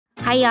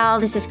Hi, y'all.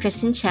 This is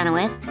Kristen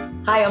Chenoweth.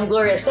 Hi, I'm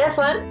Gloria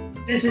Stefan.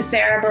 This is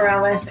Sarah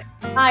Bareilles.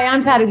 Hi,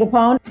 I'm Patty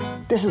Lapone.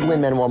 This is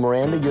Lin-Manuel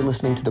Miranda. You're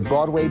listening to the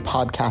Broadway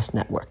Podcast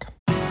Network.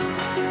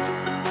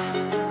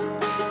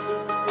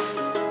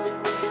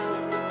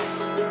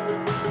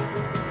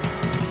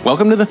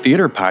 Welcome to the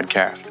Theater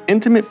Podcast,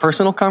 intimate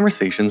personal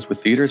conversations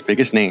with theater's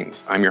biggest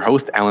names. I'm your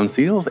host, Alan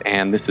Seals,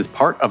 and this is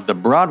part of the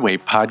Broadway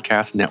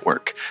Podcast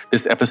Network.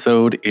 This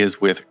episode is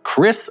with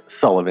Chris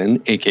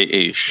Sullivan,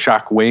 a.k.a.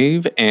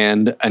 Shockwave,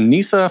 and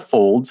Aneesa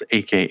Folds,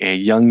 a.k.a.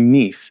 Young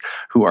Nees,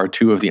 who are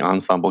two of the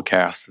ensemble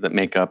cast that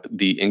make up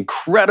the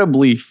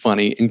incredibly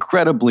funny,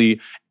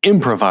 incredibly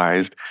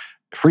improvised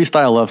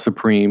Freestyle Love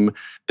Supreme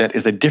that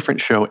is a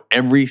different show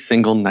every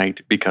single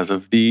night because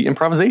of the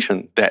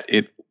improvisation that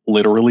it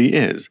literally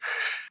is.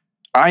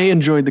 I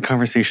enjoyed the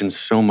conversation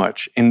so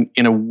much in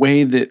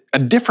a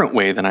different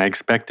way than I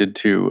expected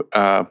to.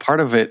 Part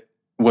of it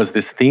was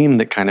this theme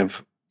that kind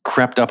of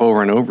crept up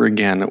over and over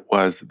again,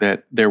 was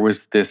that there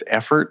was this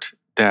effort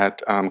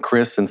that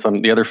Chris and some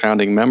of the other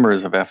founding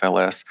members of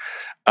FLS,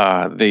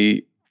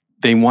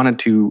 they wanted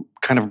to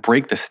kind of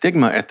break the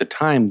stigma at the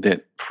time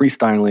that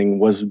freestyling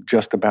was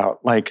just about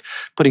like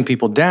putting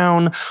people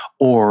down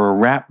or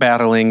rap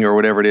battling or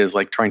whatever it is,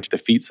 like trying to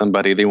defeat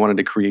somebody. They wanted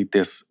to create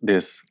this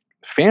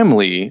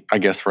family, I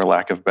guess, for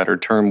lack of a better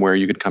term, where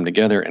you could come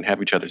together and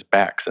have each other's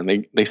backs.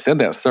 And they said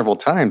that several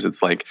times.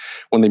 It's like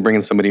when they bring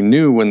in somebody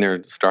new, when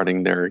they're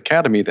starting their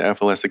academy, the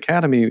FLS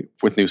Academy,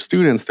 with new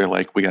students, they're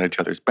like, we got each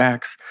other's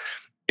backs.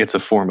 It's a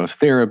form of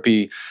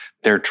therapy.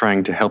 They're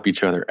trying to help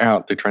each other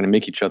out. They're trying to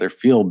make each other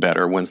feel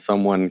better. When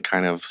someone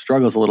kind of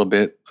struggles a little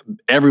bit,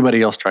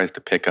 everybody else tries to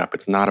pick up.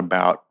 It's not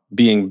about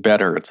being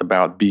better. It's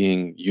about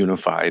being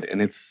unified.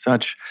 And it's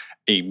such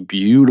a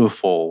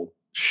beautiful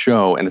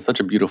show, and it's such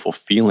a beautiful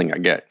feeling I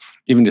get,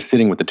 even just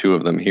sitting with the two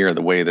of them here,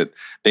 the way that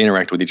they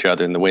interact with each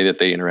other and the way that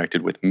they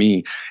interacted with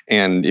me.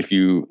 And if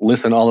you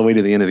listen all the way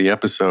to the end of the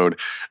episode,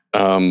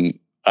 I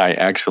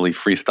actually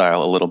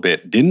freestyle a little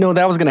bit. Didn't know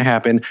that was going to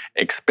happen.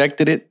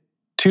 Expected it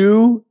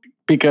to,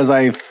 because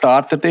I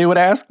thought that they would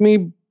ask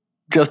me,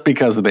 just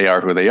because they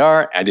are who they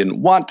are. I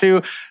didn't want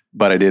to,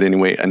 but I did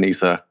anyway.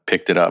 Aneesa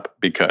picked it up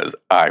because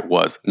I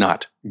was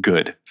not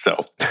good.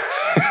 So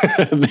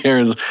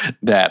there's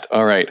that.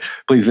 All right.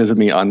 Please visit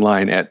me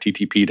online at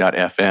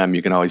ttp.fm.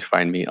 You can always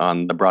find me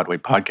on the Broadway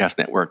Podcast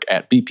Network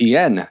at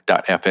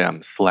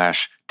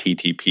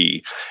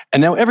bpn.fm/ttp.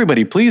 And now,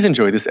 everybody, please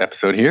enjoy this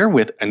episode here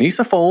with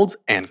Aneesa Folds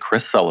and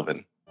Chris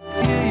Sullivan.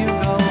 Here you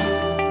go.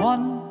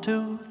 1,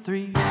 2,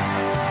 3.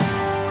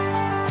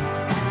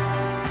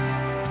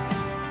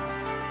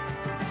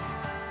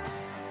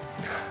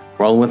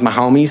 Rolling with my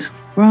homies.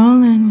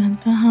 Rolling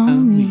with the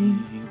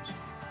homies.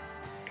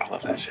 I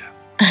love that shit.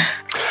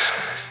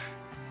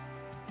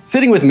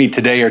 Sitting with me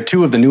today are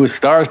two of the newest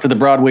stars to the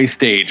Broadway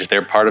stage.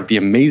 They're part of the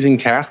amazing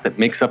cast that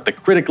makes up the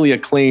critically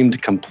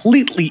acclaimed,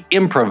 completely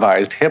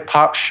improvised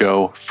hip-hop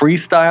show,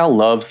 Freestyle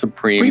Love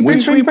Supreme,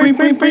 which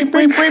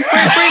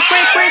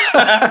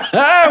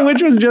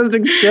was just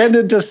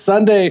extended to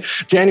Sunday,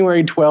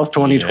 January 12th,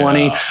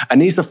 2020. Yeah.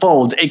 Aneesa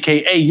Folds,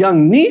 a.k.a.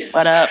 Young Nees.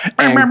 What up?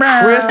 And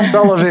Chris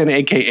Sullivan,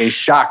 a.k.a.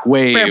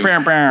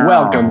 Shockwave.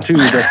 Welcome to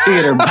the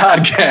Theater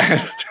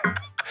Podcast.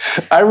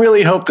 I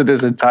really hope that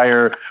this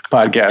entire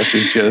podcast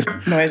is just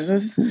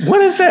noises. What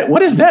is that?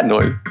 What is that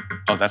noise?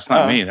 Oh, that's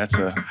not me. That's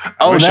a.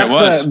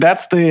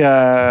 That's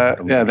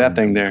that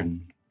thing there.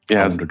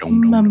 Yeah.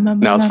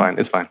 No, it's fine.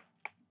 It's fine.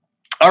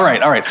 All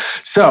right.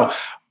 So,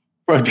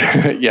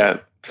 yeah,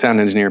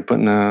 sound engineer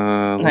putting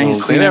a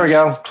nice. There we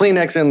go.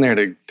 Kleenex in there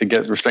to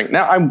get restraint.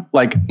 Now I'm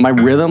like my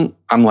rhythm.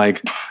 I'm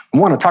like I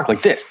want to talk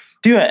like this.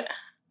 Do it.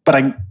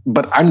 But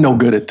I'm no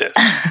good at this.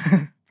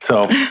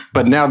 So,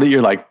 but now that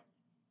you're like.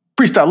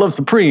 Freestyle Love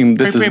Supreme.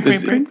 This is.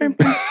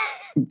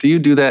 Do you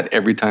do that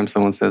every time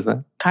someone says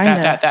that? Kind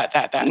of. That.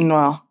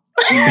 Well.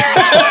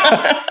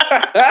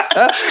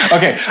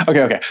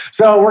 Okay.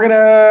 So we're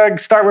gonna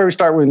start where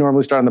we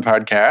normally start on the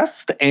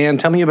podcast, and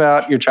tell me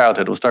about your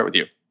childhood. We'll start with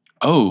you.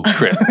 Oh,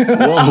 Chris.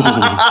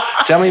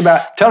 Tell me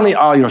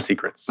all your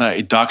secrets.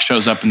 Doc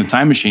shows up in the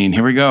time machine.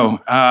 Here we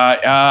go.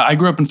 I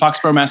grew up in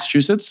Foxborough,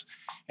 Massachusetts,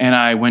 and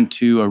I went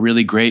to a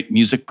really great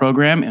music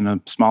program in a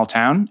small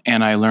town,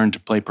 and I learned to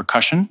play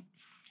percussion.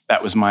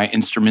 That was my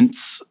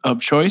instruments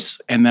of choice.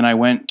 And then I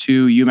went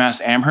to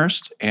UMass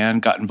Amherst and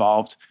got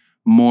involved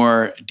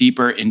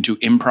deeper into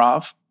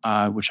improv,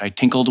 which I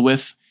tinkled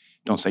with.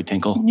 Don't say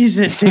tinkle. You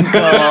said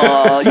tinkle.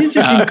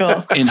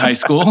 In high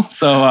school.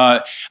 So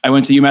I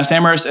went to UMass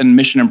Amherst, and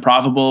Mission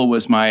Improbable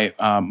was my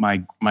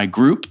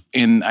group.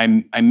 And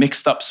I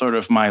mixed up sort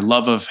of my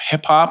love of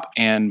hip hop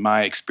and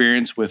my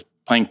experience with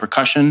playing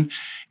percussion,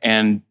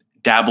 and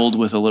dabbled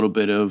with a little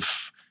bit of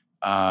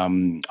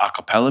a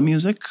cappella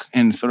music,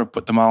 and sort of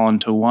put them all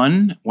into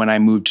one when I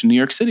moved to New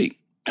York City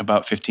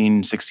about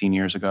 15, 16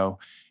 years ago,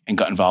 and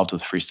got involved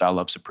with Freestyle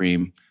Love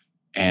Supreme.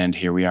 And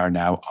here we are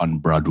now on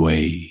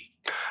Broadway.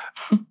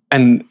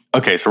 And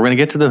okay, so we're gonna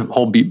get to the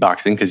whole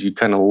beatboxing because you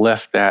kind of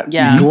left that,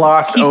 Yeah.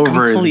 glossed He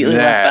over completely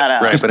left that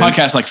out. Right, This but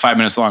podcast is like 5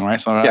 minutes long, right?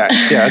 So yeah,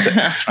 that's it.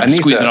 trying to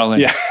squeeze it all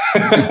in. Yeah,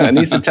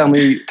 Aneesa, tell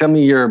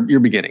me your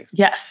beginnings.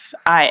 Yes,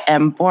 I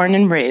am born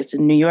and raised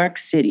in New York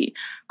City,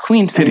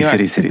 Queens, City, New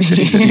York.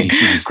 city.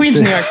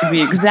 Queens, New York, to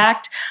be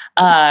exact.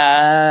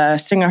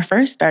 Singer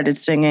first, started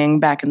singing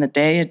back in the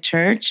day at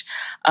church.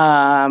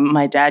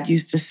 My dad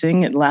used to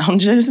sing at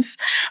lounges.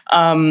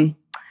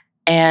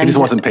 And He just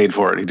wasn't paid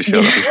for it. He just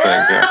showed up his thing.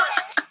 Yeah.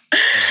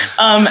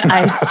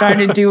 I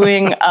started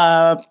doing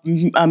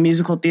a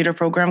musical theater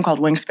program called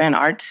Wingspan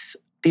Arts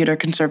Theater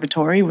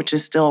Conservatory, which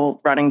is still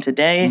running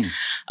today.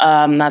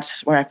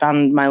 That's where I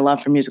found my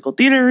love for musical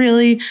theater,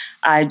 really.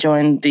 I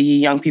joined the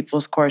Young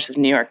People's Chorus of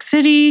New York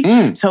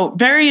City. So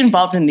very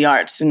involved in the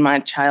arts in my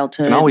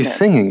childhood. And always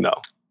singing,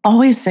 though.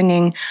 Always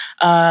singing.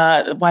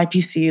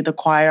 YPC, the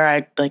choir,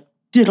 I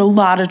did a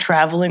lot of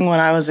traveling when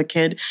I was a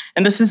kid.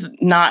 And this is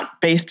not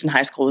based in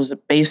high school. It was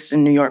based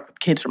in New York with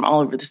kids from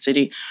all over the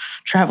city.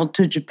 Traveled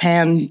to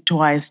Japan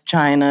twice,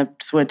 China,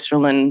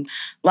 Switzerland.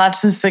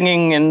 Lots of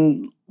singing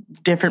in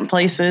different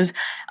places.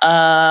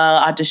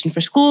 Auditioned for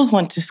schools.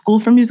 Went to school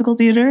for musical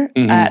theater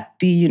at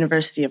the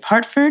University of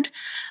Hartford.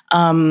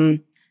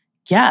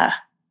 Yeah.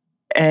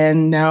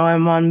 And now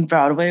I'm on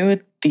Broadway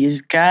with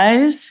these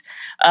guys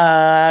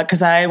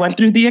because I went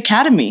through the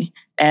academy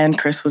and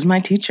Chris was my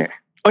teacher.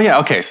 Oh, yeah.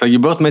 Okay. So you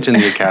both mentioned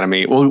the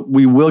academy. Well,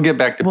 we will get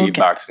back to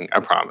beatboxing.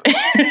 I promise.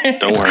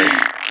 Don't worry.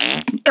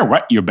 You're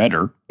right. You're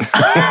better.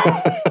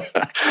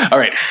 All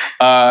right.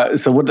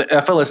 So what the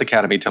FLS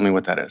Academy, tell me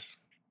what that is.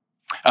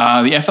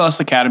 The FLS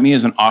Academy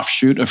is an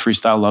offshoot of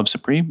Freestyle Love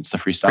Supreme. It's the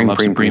Freestyle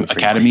Love Supreme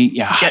Academy.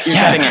 Yeah. You're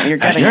getting it. You're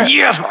getting it.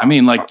 Yes. I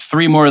mean, like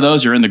 3 more of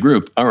those are in the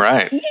group. All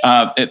right.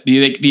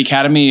 The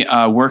Academy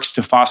works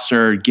to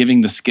foster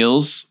giving the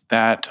skills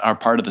that are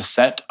part of the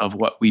set of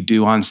what we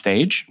do on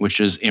stage,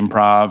 which is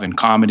improv and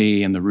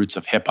comedy and the roots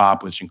of hip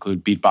hop, which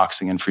include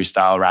beatboxing and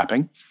freestyle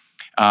rapping.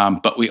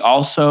 But we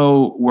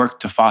also work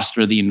to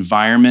foster the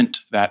environment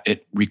that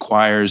it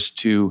requires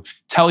to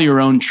tell your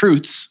own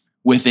truths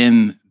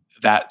within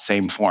that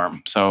same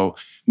form. So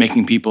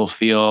making people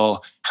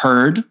feel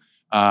heard,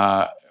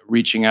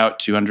 reaching out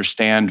to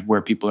understand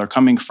where people are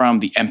coming from,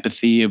 the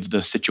empathy of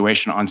the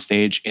situation on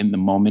stage in the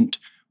moment.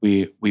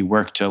 We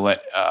work to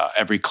let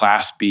every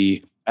class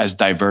be as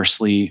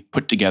diversely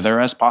put together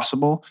as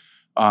possible.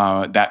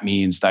 That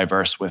means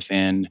diverse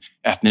within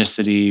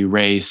ethnicity,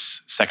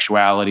 race,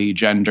 sexuality,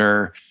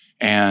 gender,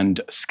 and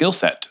skill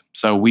set.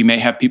 So we may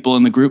have people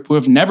in the group who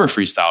have never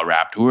freestyle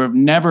rapped, who have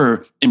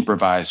never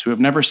improvised, who have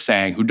never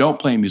sang, who don't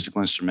play a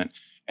musical instrument,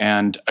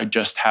 and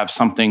just have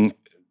something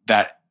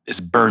that is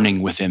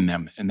burning within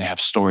them, and they have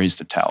stories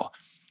to tell.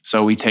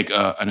 So we take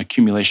an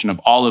accumulation of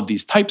all of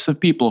these types of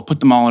people, put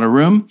them all in a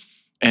room,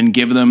 and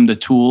give them the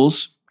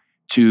tools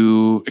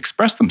to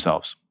express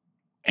themselves.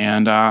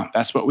 And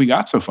that's what we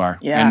got so far.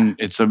 Yeah. And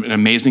it's an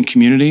amazing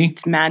community.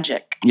 It's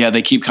magic. Yeah,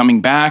 they keep coming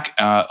back.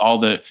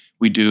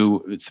 We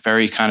do, it's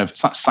very kind of,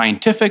 it's not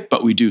scientific,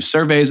 but we do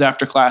surveys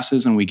after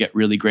classes and we get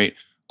really great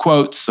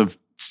quotes of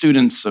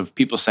students, of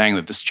people saying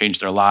that this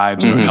changed their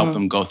lives or helped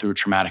them go through a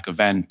traumatic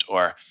event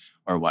or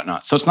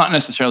whatnot. So it's not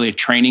necessarily a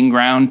training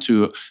ground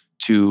to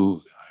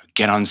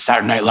get on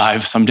Saturday Night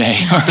Live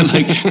someday or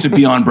like to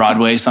be on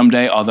Broadway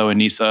someday, although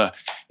Aneesa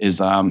is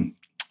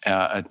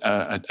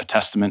a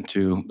testament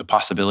to the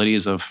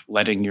possibilities of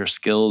letting your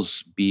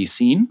skills be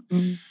seen.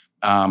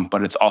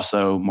 But it's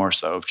also more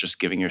so of just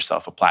giving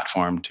yourself a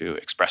platform to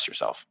express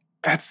yourself.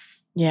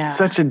 That's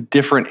such a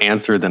different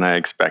answer than I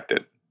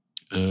expected.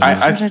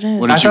 That's what it is.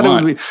 What did you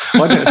want?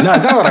 No,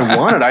 it's not what I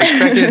wanted. I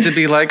expected it to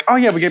be like, oh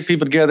yeah, we get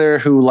people together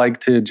who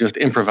like to just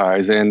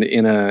improvise, and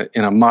in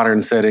a modern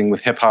setting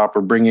with hip hop,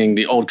 or bringing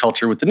the old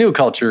culture with the new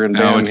culture. And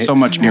no, it's so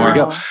much more.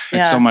 Here we go.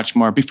 It's so much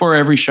more. Before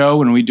every show,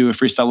 when we do a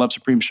Freestyle Love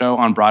Supreme show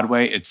on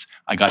Broadway, it's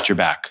I got your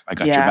back. I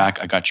got your back.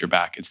 I got your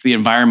back. It's the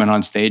environment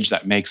on stage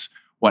that makes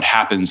what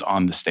happens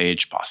on the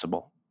stage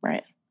possible.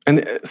 Right.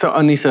 And so,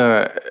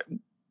 Aneesa,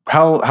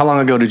 how long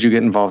ago did you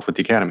get involved with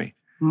the Academy?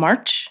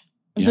 March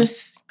of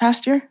this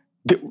past year.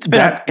 It's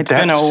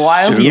been a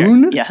wild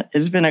year. Yeah,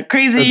 it's been a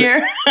crazy year.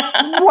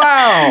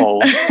 Wow.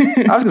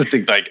 I was going to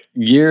think like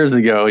years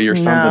ago or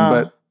something,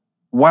 but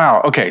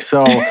wow. Okay,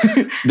 so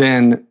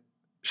then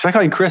should I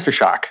call you Chris or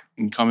Shock?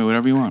 You can call me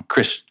whatever you want.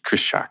 Chris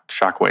Shock,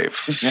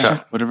 Shockwave.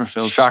 Yeah, whatever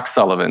feels. Shock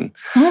Sullivan.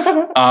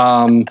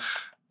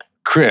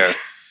 Chris.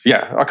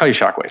 Yeah, I'll call you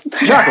Shockwave.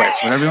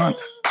 Shockwave, whatever you want.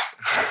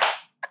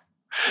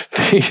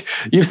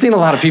 You've seen a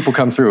lot of people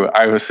come through,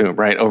 I assume,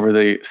 right? Over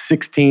the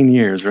 16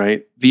 years,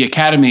 right? The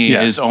Academy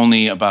is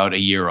only about a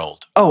year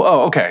old.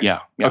 Oh, okay.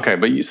 Yeah. Okay,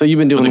 but so you've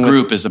been doing the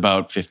group is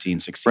about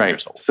 15, 16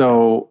 years old.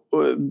 So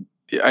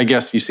I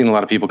guess you've seen a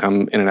lot of people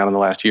come in and out in the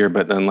last year,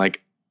 but then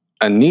like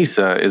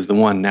Aneesa is the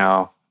one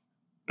now.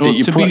 Well,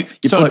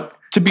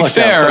 to be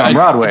fair,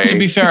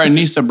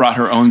 Aneesa brought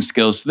her own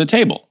skills to the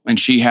table, and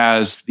she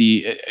has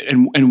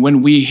and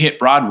when we hit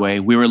Broadway,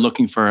 we were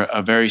looking for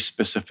a very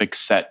specific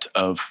set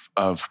of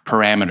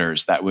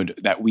parameters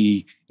that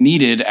we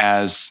needed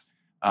as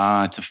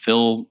to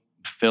fill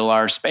fill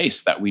our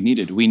space that we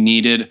needed. We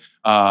needed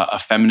a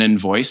feminine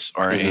voice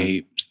or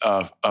a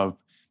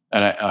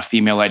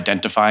female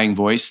identifying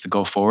voice to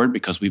go forward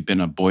because we've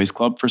been a boys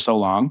club for so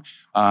long.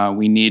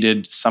 We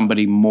needed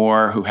somebody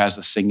more who has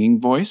a singing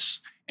voice,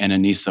 and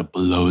Aneesa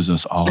blows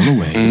us all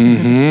away.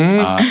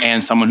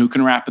 And someone who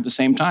can rap at the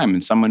same time,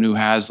 and someone who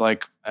has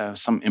like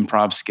some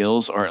improv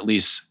skills or at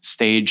least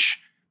stage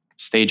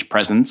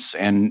presence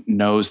and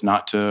knows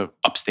not to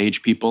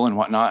upstage people and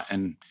whatnot.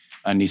 And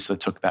Aneesa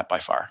took that by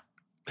far.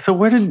 So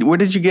where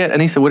did you get,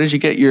 Aneesa, where did you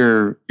get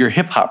your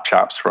hip hop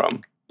chops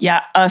from?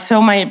 Yeah,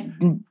 so my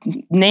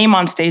name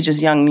on stage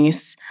is Young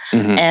Nees,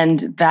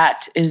 and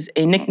that is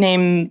a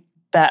nickname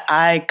that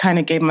I kind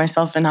of gave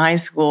myself in high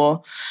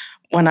school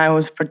when I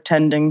was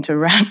pretending to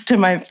rap to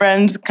my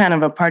friends, kind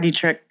of a party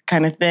trick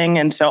kind of thing.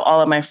 And so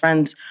all of my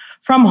friends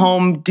from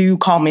home do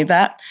call me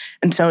that.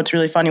 And so it's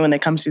really funny when they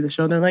come see the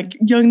show, they're like,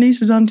 Young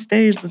Nees is on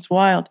stage, that's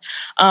wild.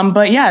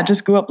 But yeah, I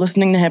just grew up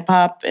listening to hip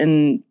hop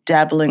and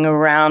dabbling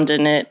around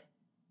in it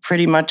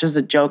pretty much as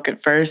a joke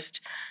at first.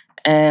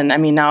 And I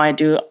mean, now I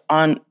do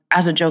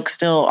as a joke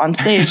still on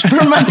stage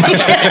for money.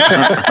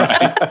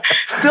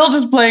 Still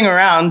just playing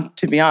around,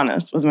 to be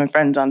honest, with my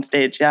friends on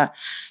stage, yeah.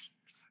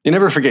 You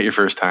never forget your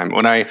first time.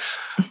 When I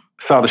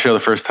saw the show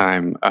the first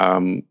time,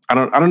 I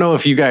don't know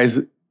if you guys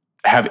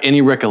have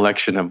any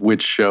recollection of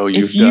which show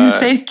you've done. If you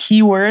say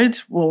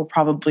keywords, we'll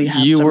probably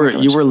have you some were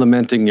recollection. You were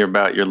lamenting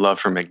about your love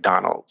for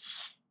McDonald's.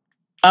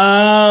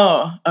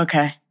 Oh,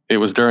 okay. It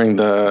was during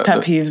the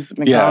Pet peeves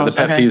McDonald's.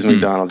 Yeah, the pet peeves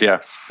McDonald's,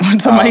 yeah.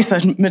 Somebody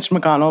said Mitch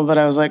McConnell, but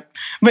I was like,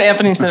 but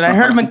Anthony said, I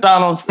heard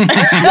McDonald's. And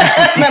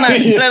then I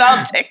said,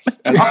 I'll take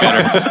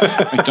McDonald's. That's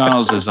better.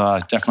 McDonald's is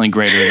definitely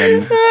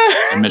greater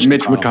than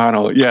Mitch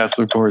McConnell. Yes,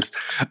 of course.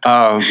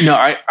 No,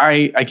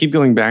 I keep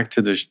going back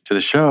to the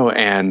show,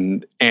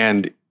 and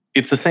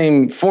it's the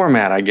same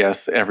format, I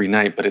guess, every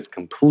night, but it's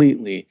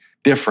completely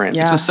different.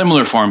 Yeah. It's a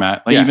similar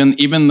format. Like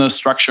even the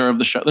structure of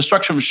the show. The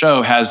structure of the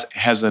show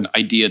has an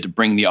idea to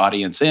bring the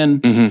audience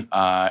in,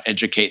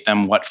 educate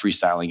them what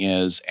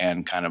freestyling is,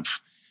 and kind of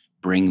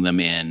bring them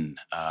in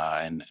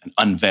and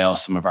unveil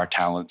some of our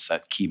talents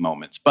at key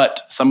moments.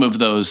 But some of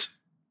those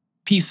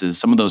pieces,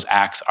 some of those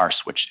acts are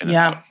switched in and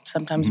out. Yeah,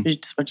 sometimes we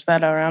switch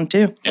that around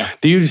too. Yeah.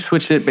 Do you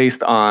switch it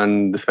based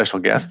on the special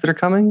guests that are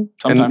coming?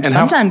 Sometimes. And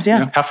Sometimes,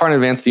 yeah. How far in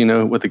advance do you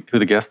know who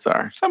the guests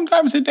are?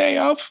 Sometimes a day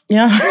of.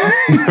 Yeah.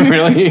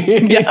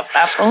 Really? Yeah,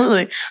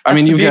 absolutely. That's I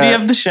mean, the you've beauty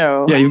got- of the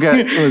show. Yeah, you've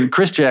got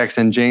Chris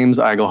Jackson, James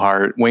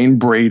Eigelhart, Wayne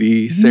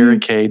Brady, Sarah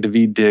Kay,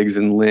 David Diggs,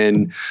 and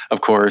Lynn,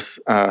 of course,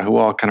 who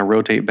all kind of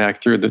rotate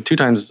back through. The two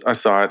times I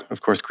saw it,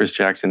 of course, Chris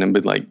Jackson, and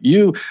been like,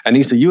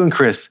 Aneesa, you and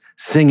Chris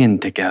singing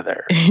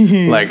together.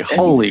 Like,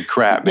 holy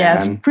crap, man. Yeah,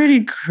 it's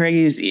pretty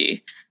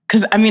crazy.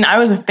 Because, I mean, I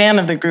was a fan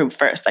of the group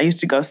first. I used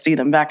to go see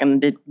them back in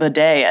the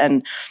day.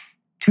 And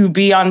to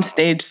be on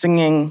stage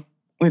singing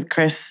with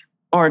Chris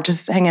or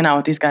just hanging out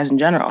with these guys in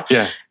general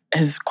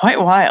is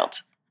quite wild.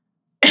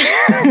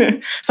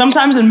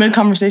 Sometimes in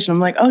mid-conversation, I'm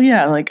like, oh,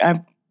 yeah, like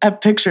I have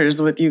pictures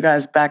with you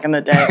guys back in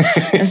the day.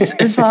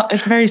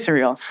 It's very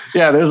surreal.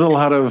 Yeah, there's a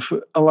lot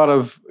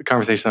of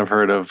conversation I've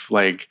heard of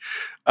like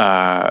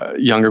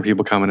younger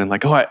people coming in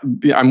like,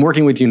 I'm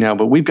working with you now,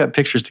 but we've got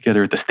pictures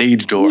together at the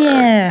stage door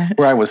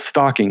where I was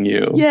stalking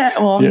you. Yeah,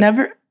 well,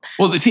 never.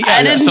 Well, see,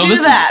 I didn't do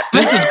that.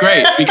 This is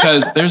great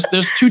because there's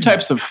two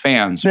types of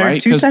fans, There are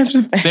right? two 'Cause types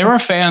of fans. there are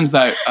fans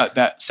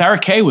that Sarah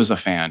Kay was a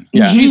fan.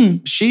 Yeah.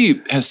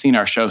 She has seen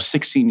our show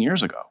 16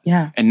 years ago.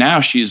 Yeah. And now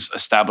she's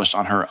established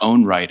on her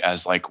own right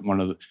as like one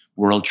of the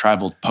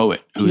world-traveled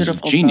poet who's a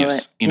Beautiful genius,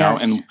 poet, you know,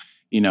 yes. and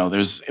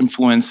there's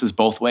influences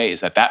both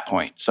ways at that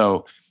point.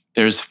 So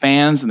there's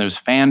fans and there's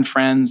fan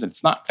friends. And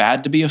it's not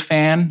bad to be a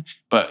fan,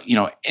 but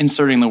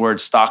inserting the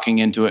word stalking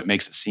into it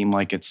makes it seem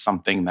like it's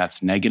something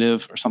that's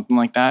negative or something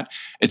like that.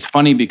 It's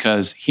funny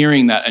because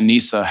hearing that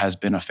Aneesa has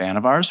been a fan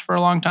of ours for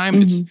a long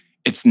time,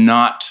 it's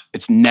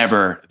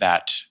never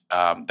that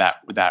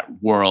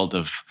world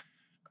of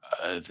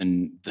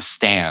the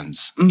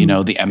stands, the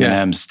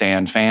Eminem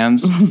stan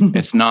fans.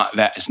 It's not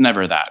that. It's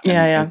never that.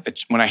 Yeah,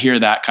 And when I hear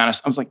that kind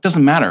of, I was like,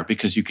 doesn't matter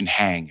because you can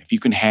hang. If you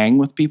can hang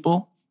with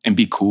people and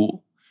be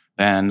cool,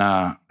 then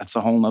that's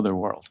a whole nother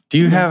world. Do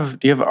you have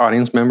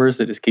audience members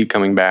that just keep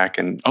coming back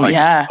and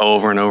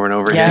over and over and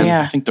over Yeah, again?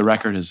 yeah. I think the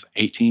record is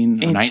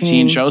 18 or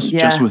 19 shows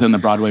just within the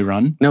Broadway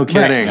run. No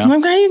kidding. I'm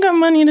like, how you got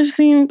money to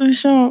see the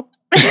show?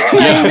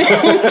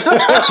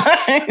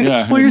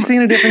 Yeah. Well, you're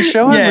seeing a different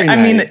show every night.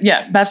 I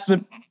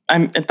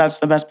mean, that's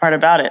the best part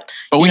about it.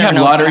 But You we never have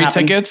know what's gonna lottery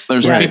happen. tickets.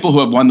 There's Right. people who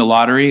have won the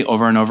lottery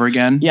over and over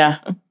again. Yeah.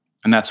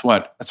 And that's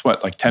what,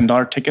 like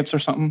 $10 tickets or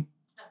something?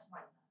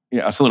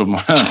 Yeah, it's a little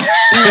more.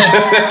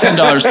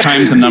 $10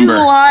 times a number.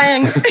 He's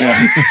lying.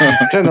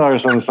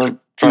 $10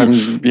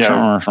 times,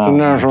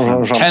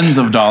 Tens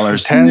of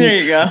dollars.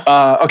 There you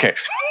go. Okay,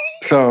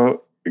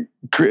 so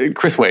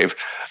Chris Wave,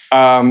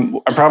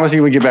 I promise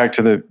you we get back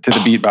to the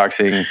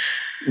beatboxing.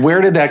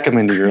 Where did that come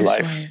into your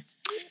life?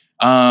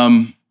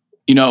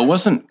 It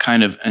wasn't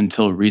kind of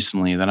until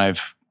recently that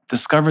I've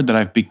discovered that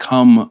I've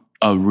become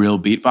a real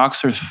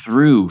beatboxer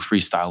through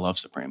Freestyle Love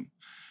Supreme.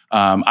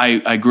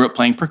 I grew up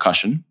playing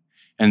percussion.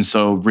 And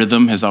so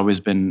rhythm has always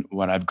been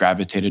what I've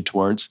gravitated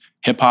towards.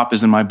 Hip hop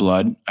is in my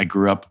blood. I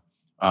grew up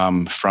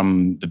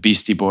from the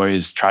Beastie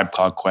Boys, Tribe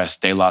Called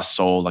Quest, De La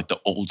Soul, like the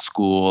old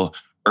school,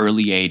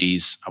 early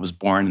 80s. I was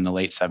born in the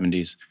late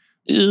 70s.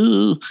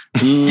 Oh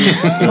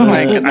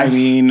my goodness. I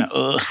mean,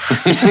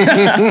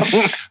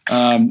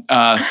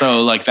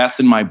 so like that's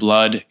in my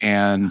blood.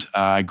 And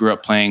I grew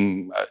up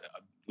playing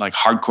like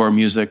hardcore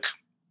music.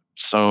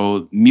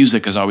 So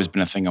music has always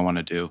been a thing I want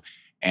to do.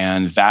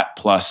 And that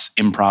plus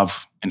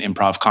improv and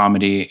improv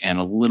comedy and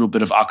a little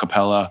bit of a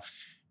cappella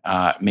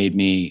made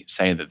me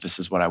say that this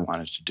is what I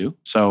wanted to do.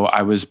 So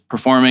I was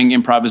performing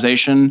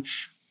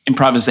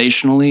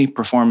improvisationally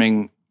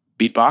performing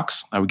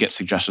beatbox. I would get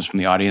suggestions from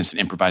the audience and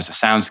improvise a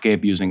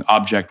soundscape using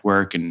object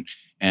work and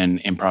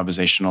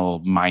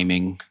improvisational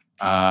miming.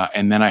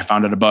 And then I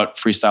found out about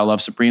Freestyle Love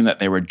Supreme, that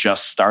they were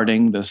just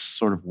starting this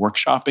sort of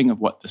workshopping of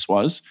what this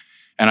was.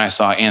 And I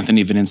saw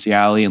Anthony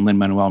Vinciali and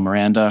Lin-Manuel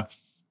Miranda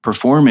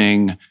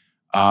performing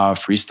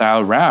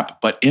freestyle rap,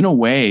 but in a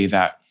way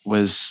that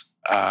was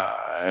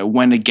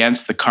went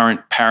against the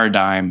current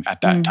paradigm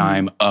at that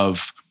time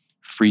of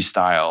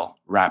freestyle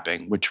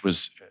rapping, which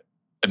was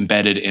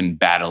embedded in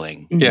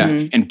battling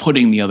and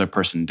putting the other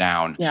person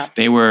down. Yeah.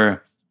 They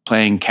were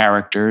playing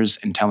characters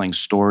and telling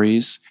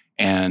stories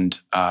and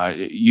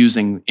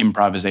using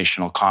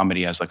improvisational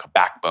comedy as like a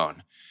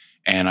backbone.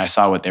 And I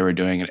saw what they were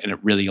doing, and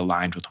it really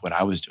aligned with what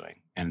I was doing.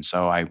 And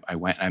so I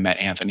went and I met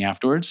Anthony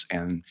afterwards,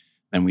 and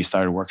then we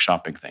started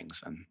workshopping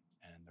things, and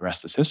the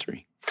rest is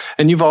history.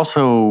 And you've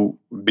also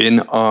been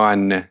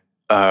on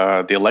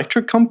the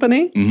Electric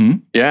Company? Mm-hmm.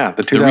 Yeah.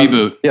 The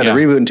reboot. Yeah, the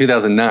reboot in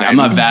 2009. I'm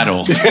not that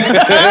old.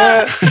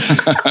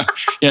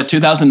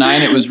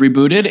 2009 it was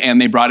rebooted, and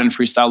they brought in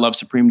Freestyle Love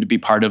Supreme to be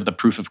part of the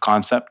proof of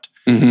concept.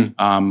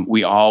 Mm-hmm.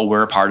 We all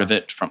were a part of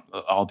it, from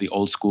all the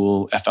old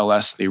school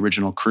FLS, the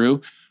original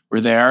crew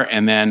were there.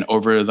 And then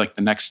over like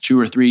the next 2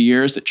 or 3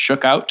 years, it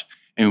shook out,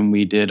 and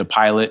we did a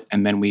pilot,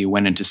 and then we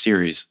went into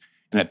series.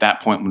 And at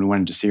that point, when we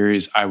went into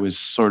series, I was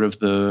sort of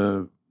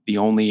the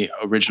only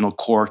original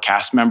core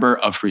cast member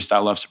of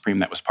Freestyle Love Supreme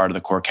that was part of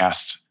the core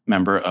cast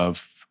member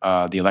of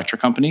the Electric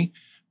Company.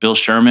 Bill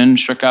Sherman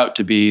shook out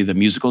to be the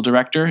musical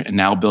director, and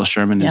now Bill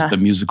Sherman is the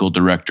musical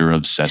director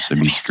of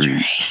Sesame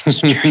Street.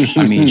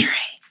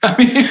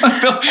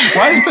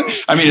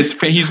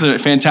 He's a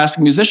fantastic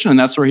musician, and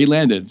that's where he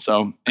landed.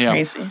 So yeah,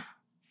 crazy.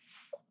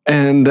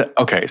 And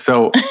okay,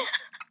 so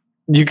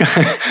you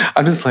guys,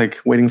 I'm just like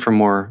waiting for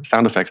more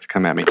sound effects to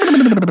come at me.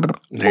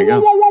 There you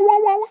go.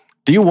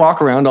 Do you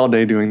walk around all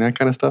day doing that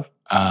kind of stuff?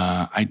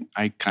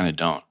 I kind of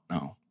don't.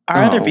 No.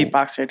 Our other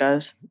beatboxer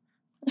does.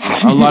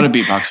 A lot of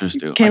beatboxers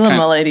do. Kayla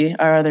Mulady,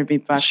 our other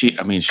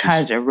beatboxer.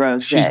 Kaiser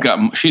Rose.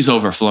 She's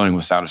overflowing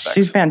with sound effects.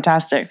 She's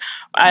fantastic.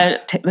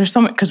 There's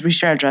so much, because we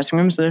share a dressing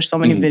room, so there's so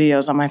many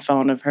videos on my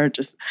phone of her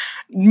just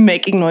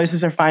making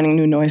noises or finding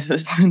new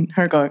noises, and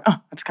her going, "Oh,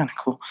 that's kind of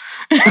cool."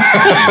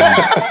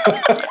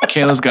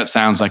 Kayla's got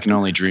sounds I can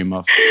only dream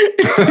of.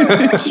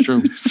 It's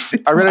true.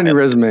 I read on your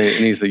resume,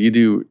 Aneesa, you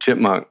do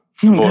chipmunk.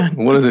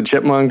 What is it?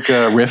 Chipmunk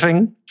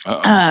riffing?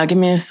 Give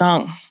me a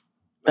song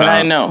that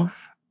I know.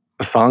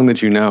 A song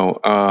that you know.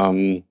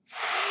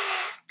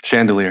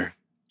 Chandelier.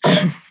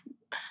 Oh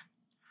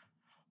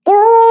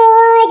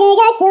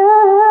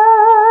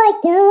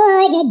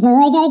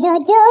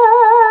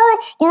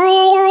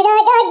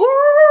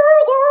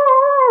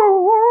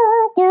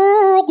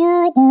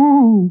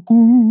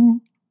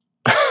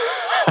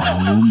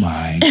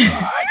my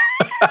God.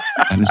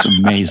 That is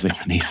amazing,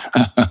 Aneesa.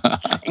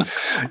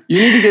 You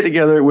need to get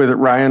together with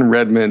Ryan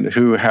Redmond,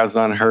 who has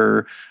on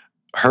her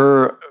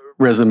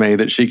resume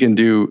that she can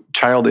do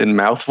child in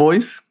mouth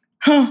voice.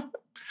 Huh.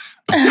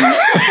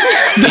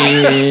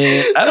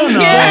 I don't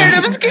know.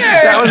 I'm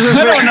scared. I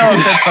don't know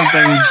if that's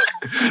something.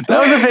 That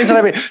was the face that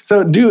I made.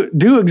 So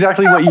do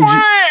exactly what you do.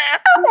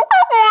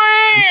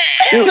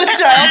 The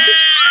child.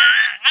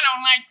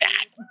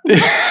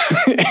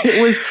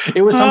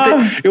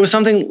 It was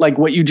something like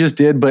what you just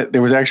did, but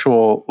there was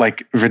actual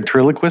like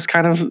ventriloquist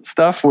kind of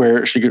stuff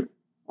where she could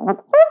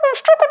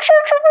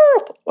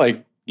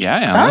like. Yeah,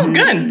 Alan. That was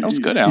good. That was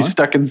good, Alan. You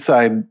stuck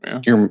inside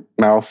your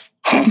mouth.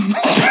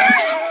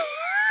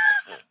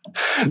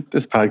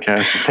 This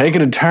podcast is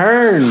taking a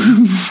turn.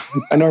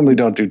 I normally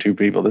don't do two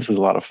people. This is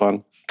a lot of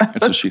fun.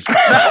 That's what she said.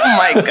 Oh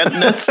my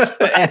goodness.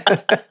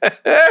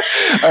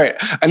 All right,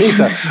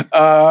 Aneesa.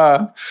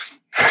 I'm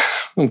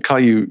going to call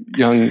you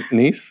Young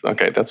Nees.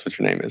 Okay, that's what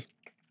your name is.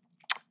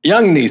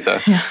 Young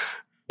Neesa. Yeah.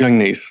 Young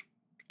Nees.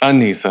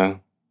 Aneesa.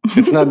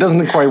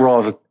 Doesn't quite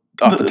roll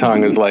off the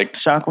tongue as like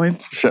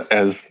Shockwave,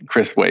 as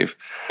Chris Wave.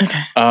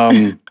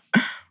 Okay.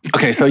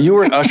 Okay, so you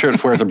were an usher at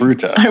Fuerza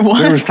Bruta. I was.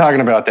 We were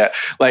talking about that.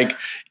 Like,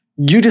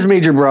 you just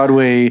made your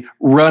Broadway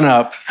run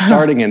up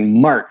starting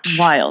in March.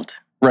 Wild.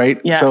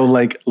 Right? Yeah. So,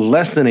 like,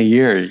 less than a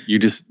year, you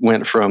just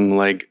went from,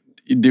 like,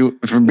 when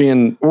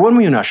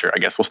were you an usher? I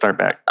guess we'll start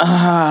back.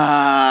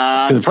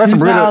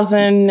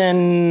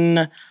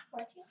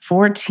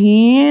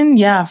 2014.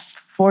 Yeah,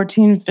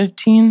 14,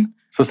 15.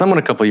 So someone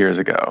a couple years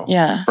ago.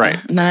 Yeah. Right.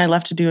 And then I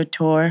left to do a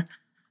tour.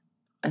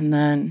 And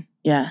then,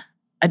 yeah,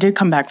 I did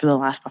come back for the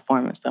last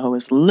performance, though. It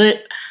was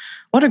lit.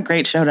 What a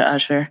great show to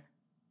usher.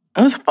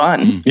 It was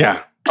fun.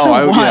 Yeah. It's a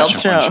wild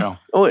show.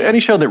 Oh, any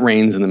show that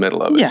rains in the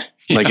middle of it. Yeah.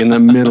 Like in the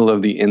middle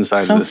of the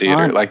inside So of the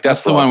theater. fun. Like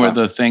That's the one where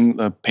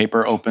the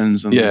paper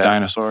opens and Yeah. the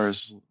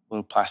dinosaurs,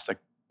 little plastic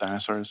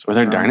dinosaurs. Was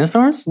there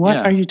dinosaurs? What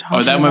Yeah. are you talking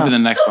about? Oh, that might be the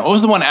next one. What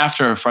was the one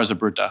after Frezza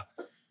Bruta?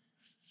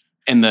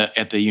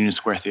 At the Union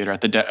Square Theater,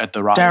 at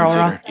the Rothman Daryl Theater.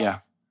 Roth. Yeah.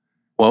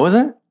 What was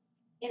it?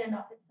 In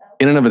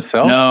and of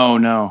itself?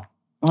 No.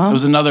 Well, It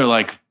was another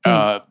like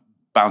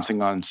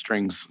bouncing on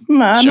strings.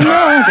 I don't know.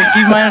 I think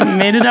you might have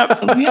made it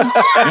up. You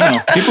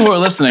know, people who are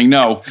listening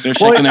know. They're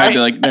shaking their head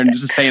like they're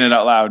just saying it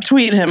out loud.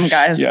 Tweet him,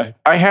 guys. Yeah.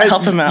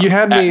 Help him out. You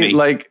had At me me.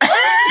 like,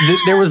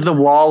 there was the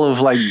wall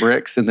of like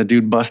bricks and the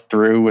dude bust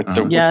through with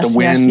the Yes,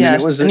 wind.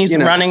 yes. And he's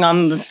running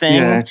on the thing.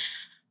 Yeah.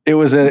 It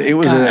was a It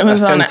was on an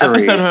sensory.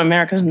 episode of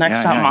America's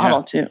Next Top yeah.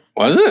 Model, too.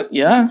 Was it?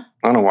 Yeah.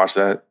 I don't watch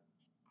that.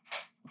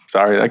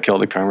 Sorry, that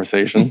killed the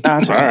conversation. No,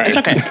 it's All okay. right. It's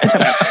okay. It's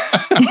okay.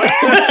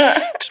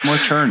 Just more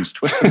turns,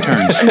 twists and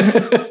turns.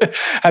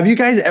 Have you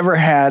guys ever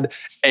had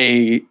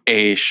a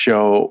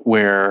show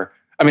where,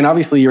 I mean,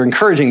 obviously you're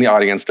encouraging the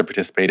audience to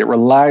participate. It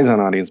relies on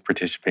audience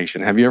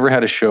participation. Have you ever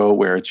had a show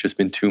where it's just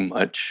been too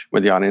much,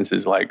 where the audience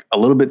is like a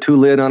little bit too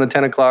lit on a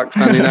 10 o'clock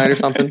Sunday night or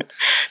something?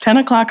 10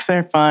 o'clocks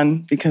are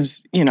fun because,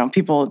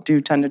 people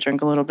do tend to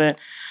drink a little bit.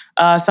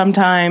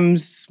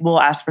 Sometimes we'll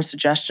ask for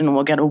suggestion and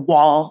we'll get a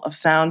wall of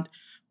sound.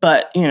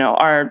 But,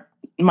 our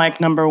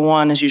mic number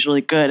one is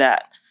usually good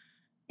at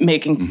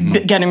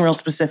getting real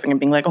specific and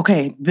being like,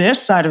 okay,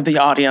 this side of the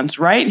audience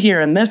right here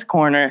in this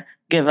corner,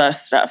 give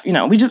us stuff. We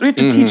have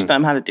to teach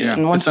them how to do it.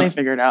 And once they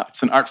figure it out.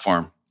 It's an art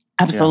form.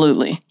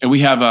 Absolutely. Yeah. And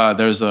we have,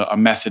 there's a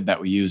method that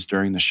we use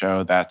during the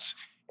show that's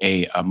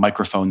a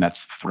microphone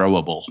that's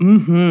throwable.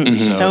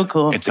 So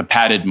cool. It's a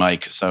padded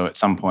mic. So at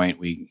some point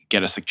we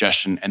get a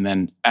suggestion, and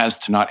then as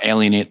to not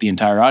alienate the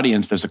entire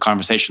audience, there's a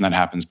conversation that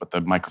happens, but the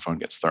microphone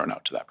gets thrown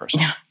out to that person.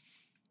 Yeah.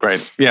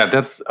 Right. Yeah,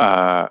 that's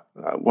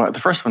the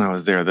first one I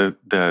was there.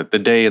 The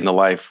day in the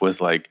life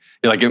was like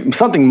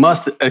something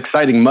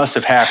exciting must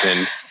have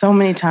happened. So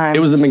many times.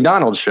 It was a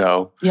McDonald's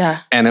show.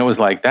 Yeah. And it was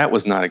like, that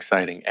was not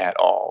exciting at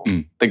all.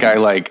 The guy, I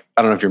don't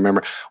know if you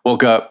remember,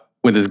 woke up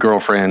with his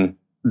girlfriend,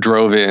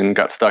 drove in,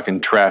 got stuck in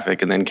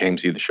traffic, and then came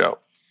see the show.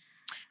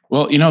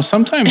 Well,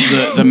 sometimes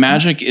the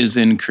magic is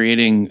in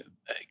creating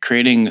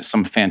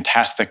some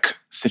fantastic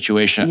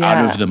situation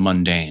out of the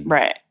mundane.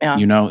 Right. Yeah.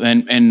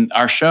 And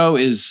our show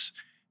is,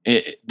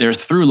 there are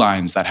through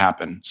lines that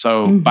happen.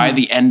 So by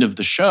the end of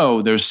the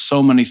show, there's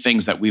so many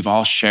things that we've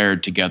all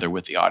shared together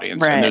with the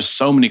audience. Right. And there's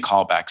so many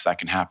callbacks that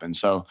can happen.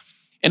 So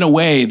in a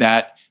way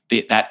that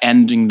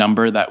ending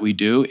number that we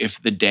do,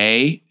 if the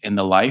day in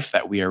the life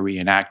that we are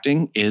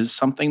reenacting is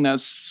something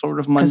that's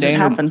sort of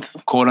mundane, or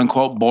quote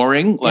unquote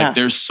boring,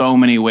 there's so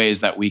many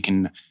ways that we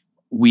can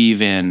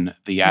weave in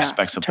the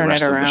aspects of the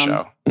rest of the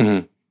show.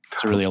 Mm-hmm.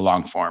 It's really a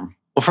long form.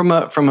 Well, from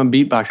a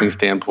beatboxing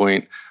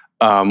standpoint,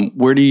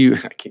 where do you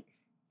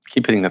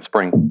keep hitting that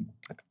spring?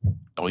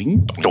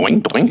 Doing.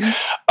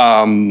 From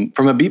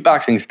a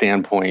beatboxing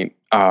standpoint,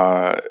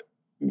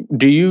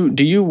 do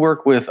you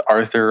work with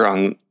Arthur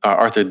on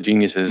Arthur the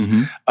Geniuses?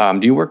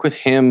 Do you work with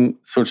him,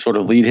 sort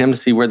of lead him to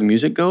see where the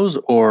music goes,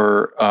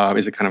 or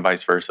is it kind of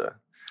vice versa?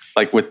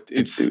 Like with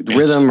the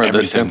rhythm or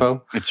everything. the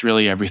tempo? It's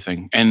really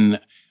everything. And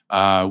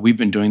we've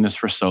been doing this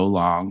for so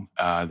long.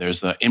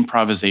 There's an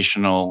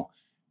improvisational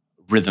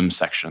rhythm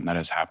section that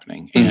is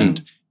happening,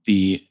 and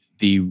the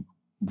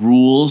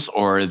rules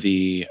or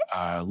the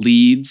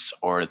leads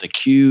or the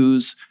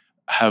cues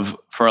have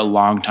for a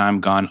long time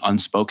gone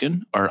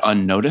unspoken or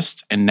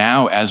unnoticed. And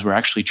now as we're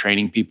actually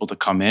training people to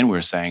come in,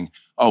 we're saying,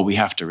 oh, we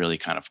have to really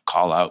kind of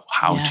call out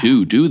how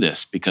to do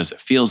this, because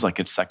it feels like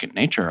it's second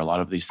nature, a lot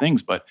of these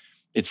things, but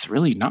it's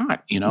really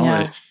not,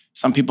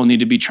 Some people need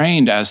to be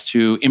trained as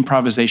to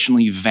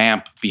improvisationally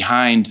vamp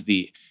behind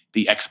the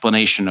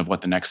explanation of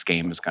what the next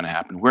game is going to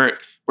happen. We're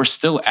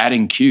still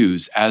adding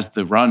cues as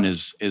the run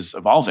is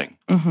evolving.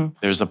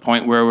 There's a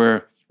point where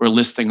we're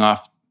listing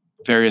off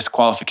various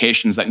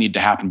qualifications that need to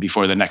happen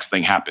before the next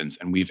thing happens,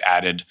 and we've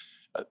added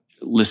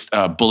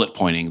bullet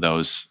pointing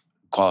those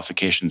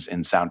qualifications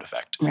in sound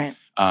effect. Right.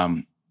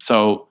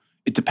 So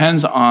it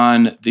depends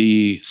on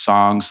the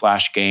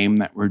song/game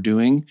that we're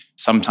doing.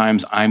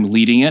 Sometimes I'm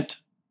leading it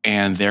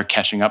and they're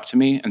catching up to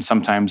me, and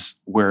sometimes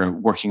we're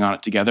working on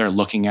it together,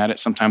 looking at it.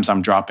 Sometimes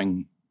I'm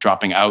dropping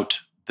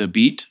out the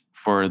beat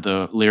for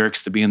the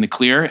lyrics to be in the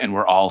clear, and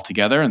we're all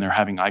together and they're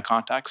having eye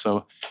contact.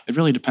 So it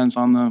really depends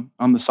on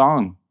the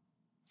song.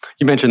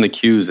 You mentioned the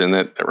cues, and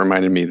that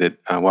reminded me that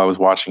while I was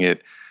watching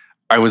it,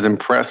 I was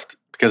impressed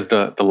because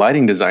the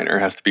lighting designer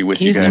has to be with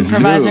you guys. He's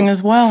improvising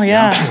as well,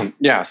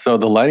 Yeah, so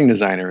the lighting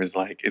designer is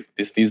like,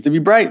 this needs to be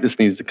bright, this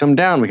needs to come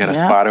down, we got a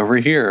spot over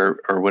here,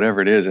 or whatever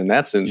it is, and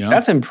that's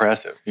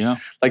impressive. Yeah.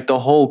 Like the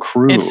whole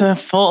crew. It's a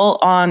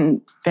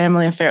full-on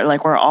family affair.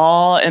 Like, we're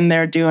all in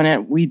there doing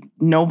it.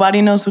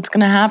 Nobody knows what's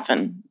going to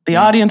happen. The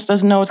audience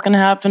doesn't know what's going to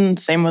happen.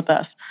 Same with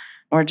us.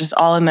 We're just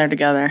all in there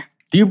together.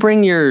 Do you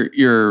bring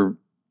your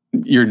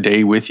your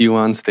day with you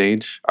on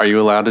stage? Are you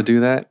allowed to do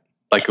that?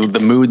 Like the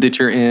mood that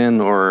you're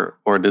in, or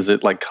does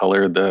it like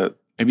color the?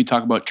 Maybe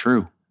talk about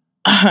True.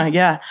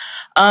 Yeah.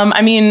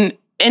 I mean,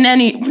 in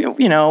any,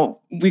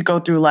 we go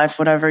through life,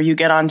 whatever. You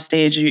get on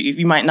stage,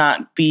 you might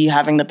not be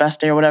having the best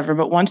day or whatever,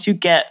 but once you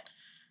get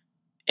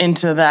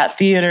into that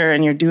theater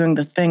and you're doing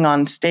the thing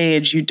on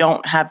stage, you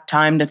don't have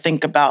time to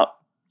think about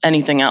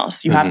anything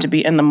else. You have to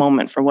be in the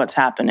moment for what's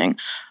happening.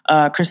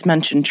 Chris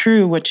mentioned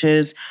True, which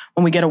is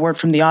when we get a word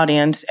from the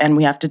audience and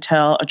we have to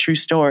tell a true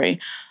story.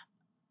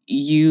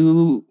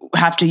 You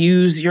have to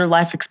use your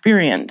life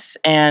experience,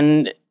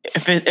 and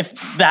if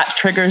that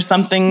triggers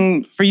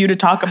something for you to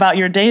talk about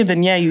your day,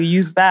 then yeah, you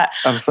use that.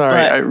 I'm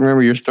sorry, I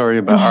remember your story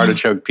about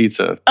artichoke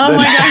pizza. Oh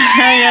my God,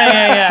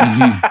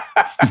 yeah.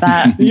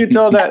 That, you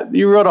told that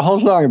you wrote a whole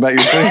song about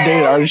your first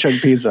day at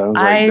artichoke pizza.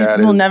 I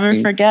will never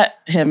forget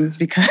him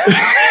because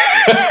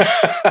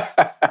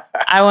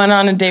I went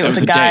on a date with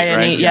a guy, date,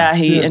 right? and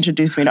he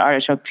introduced me to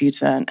artichoke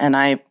pizza, and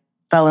I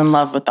fell in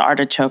love with the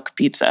artichoke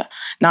pizza.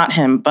 Not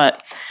him,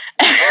 but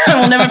I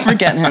will never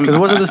forget him. Because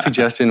wasn't the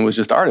suggestion was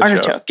just artichoke?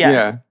 Artichoke,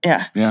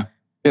 yeah.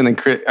 And then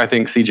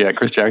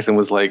Chris Jackson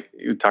was like,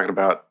 you were talking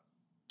about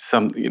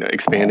some,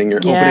 expanding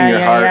opening your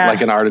heart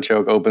like an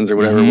artichoke opens or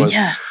whatever it was.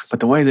 Yes.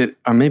 But the way that,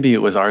 or maybe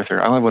it was Arthur.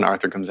 I love when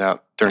Arthur comes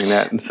out during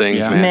that and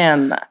sings,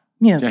 man.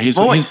 He's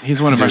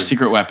one of our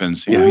secret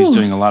weapons. He's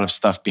doing a lot of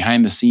stuff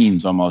behind the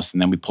scenes almost,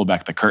 and then we pull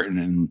back the curtain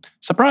and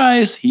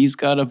surprise, he's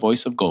got a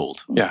voice of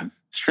gold. Yeah.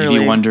 Stevie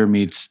Wonder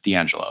meets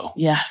D'Angelo.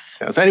 Yes.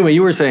 Yeah, so anyway,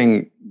 you were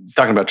talking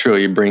about True,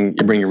 you bring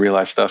your real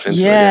life stuff into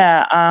it.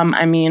 Yeah.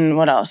 I mean,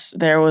 what else?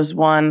 There was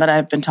one that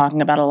I've been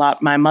talking about a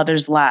lot, My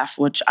Mother's Laugh,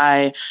 which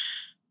I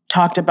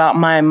talked about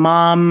my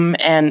mom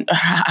and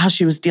how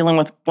she was dealing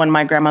with when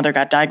my grandmother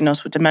got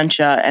diagnosed with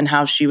dementia and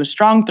how she was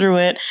strong through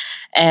it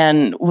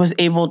and was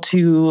able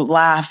to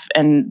laugh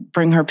and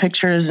bring her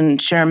pictures and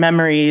share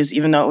memories,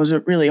 even though it was a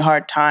really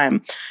hard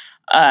time.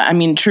 I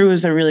mean, True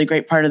is a really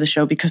great part of the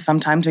show because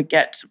sometimes it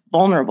gets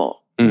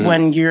vulnerable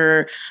when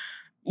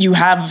you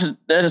have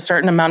a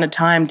certain amount of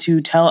time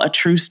to tell a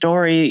true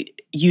story.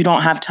 You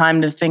don't have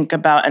time to think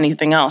about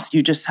anything else.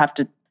 You just have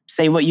to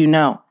say what you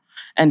know.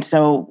 And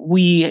so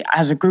we,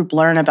 as a group,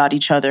 learn about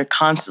each other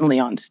constantly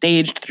on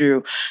stage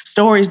through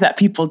stories that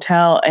people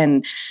tell.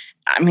 And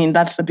I mean,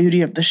 that's the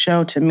beauty of the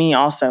show to me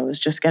also, is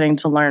just getting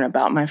to learn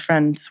about my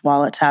friends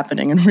while it's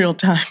happening in real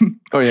time.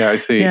 Oh, yeah, I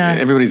see. Yeah.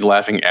 Everybody's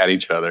laughing at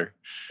each other.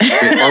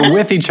 Or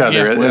with each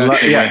other.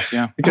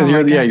 Because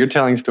you're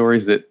telling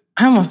stories that...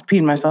 I almost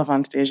peed myself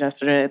on stage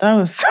yesterday. That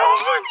was so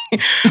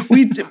funny.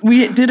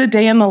 We did a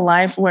day in the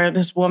life where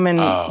this woman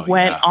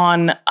went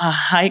on a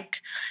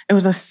hike. It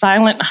was a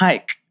silent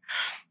hike.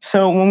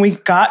 So when we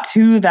got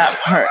to that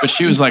part, but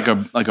she was like a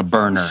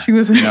burner. She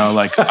was,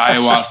 like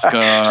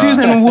ayahuasca. She was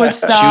in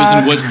Woodstock. She was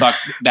in Woodstock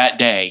that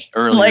day,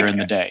 earlier in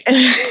the day.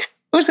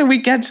 So we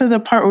get to the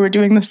part where we're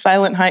doing the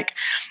silent hike,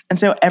 and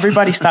so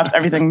everybody stops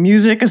everything.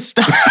 Music is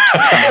stopped,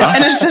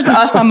 and it's just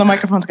us on the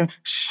microphones going.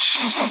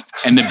 Shh.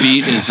 And the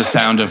beat is the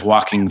sound of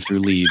walking through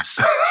leaves.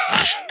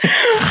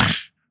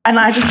 And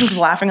I just was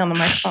laughing on the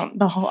microphone.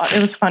 It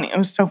was funny. It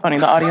was so funny.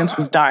 The audience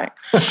was dying.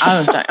 I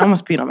was dying. I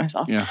almost peed on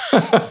myself. Yeah.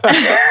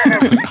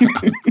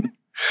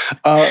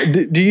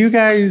 Do you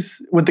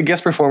guys, with the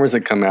guest performers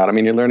that come out, I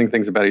mean, you're learning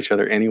things about each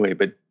other anyway,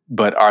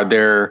 but are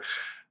there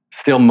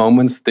still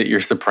moments that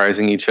you're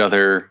surprising each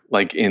other,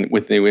 like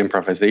with new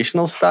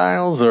improvisational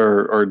styles,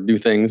 or do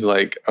things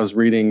like, I was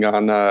reading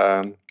on,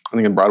 I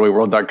think on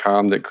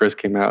BroadwayWorld.com that Chris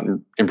came out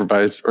and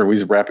improvised, or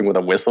was rapping with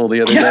a whistle the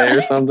other day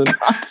or something.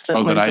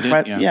 Constantly. Oh, that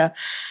I did? Yeah.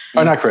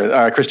 Oh, not Chris.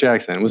 Chris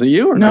Jackson. Was it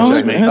you or no,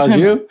 Chris Jackson? It was him.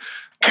 You?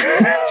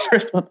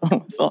 Chris with the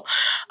whistle.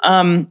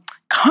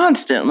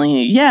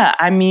 Constantly. Yeah.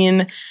 I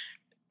mean,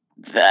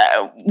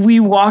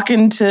 we walk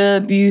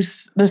into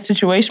this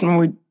situation where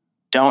we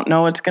don't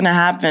know what's going to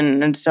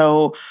happen. And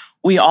so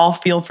we all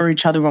feel for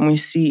each other when we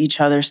see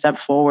each other step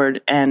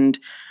forward and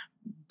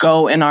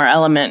go in our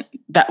element,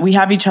 that we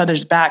have each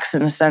other's backs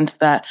in the sense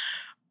that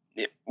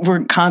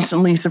we're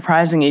constantly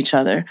surprising each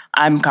other.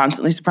 I'm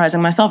constantly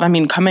surprising myself. I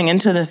mean, coming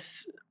into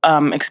this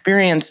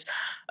experience,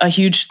 a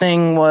huge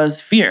thing was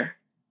fear.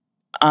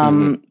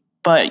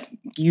 But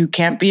you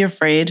can't be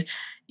afraid.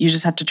 You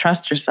just have to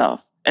trust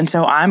yourself. And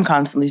so I'm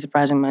constantly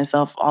surprising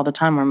myself all the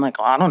time where I'm like,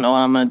 I don't know what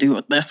I'm going to do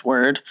with this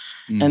word.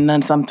 And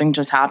then something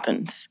just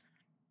happens.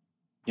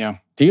 Yeah.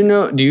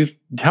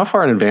 How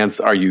far in advance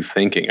are you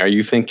thinking? Are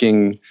you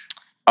thinking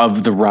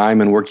of the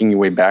rhyme and working your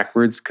way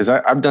backwards? Because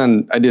I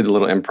did a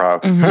little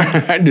improv.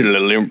 I did a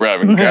little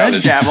improv in college. I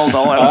dabbled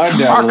a little. I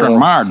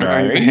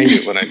hate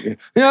it when I do.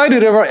 Yeah, I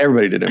did.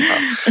 Everybody did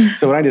improv.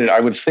 So when I did it, I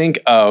would think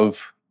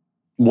of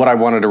what I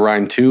wanted to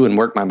rhyme to and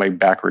work my way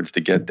backwards to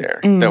get there.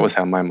 That was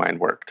how my mind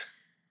worked.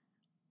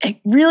 It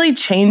really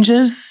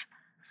changes.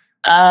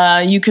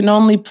 You can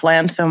only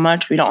plan so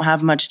much. We don't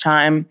have much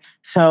time.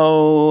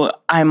 So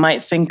I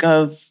might think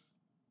of,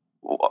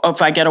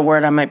 if I get a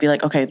word, I might be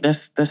like, okay,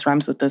 this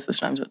rhymes with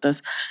this rhymes with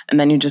this. And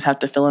then you just have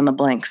to fill in the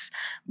blanks.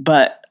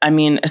 But I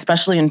mean,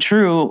 especially in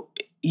True,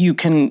 you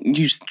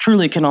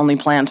truly can only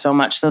plan so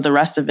much. So the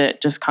rest of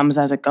it just comes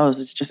as it goes.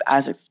 It's just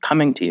as it's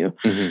coming to you.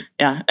 Mm-hmm.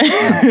 Yeah.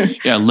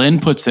 Yeah. Lynn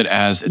puts it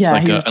as it's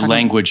like a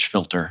language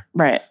filter.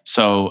 Right.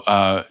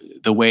 So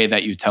the way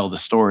that you tell the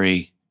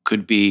story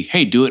could be,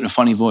 hey, do it in a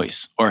funny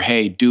voice, or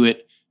hey, do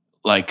it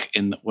like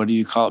in what do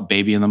you call it,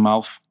 baby in the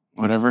mouth,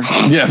 whatever.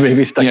 Yeah,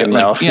 baby stuck in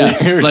mouth.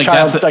 Yeah, like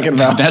child stuck in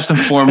mouth. That's a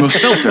form of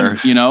filter,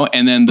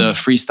 And then the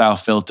freestyle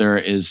filter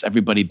is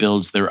everybody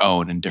builds their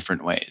own in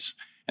different ways.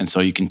 And so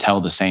you can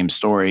tell the same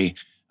story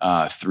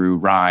through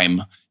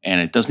rhyme,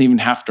 and it doesn't even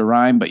have to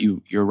rhyme, but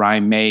your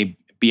rhyme may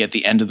be at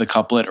the end of the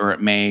couplet, or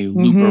it may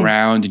loop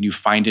around and you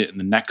find it in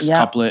the next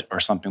couplet or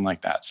something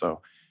like that.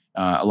 So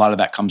a lot of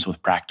that comes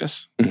with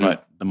practice,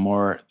 but the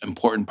more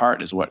important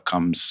part is what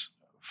comes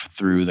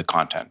through the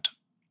content.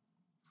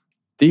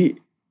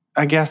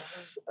 I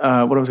guess what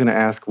I was going to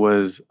ask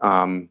was,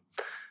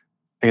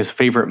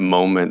 favorite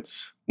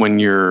moments when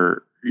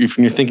you're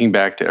thinking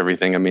back to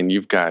everything. I mean,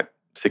 you've got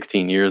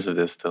 16 years of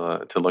this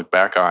to look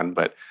back on,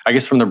 but I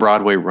guess from the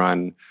Broadway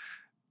run,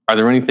 is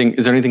there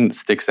anything that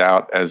sticks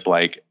out as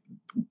like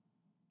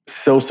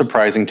so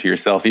surprising to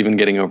yourself, even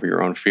getting over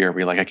your own fear?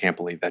 Be like, I can't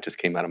believe that just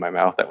came out of my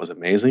mouth. That was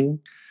amazing.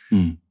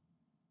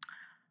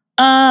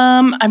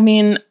 I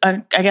mean,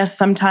 I guess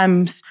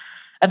sometimes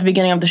at the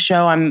beginning of the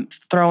show, I'm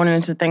thrown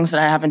into things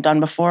that I haven't done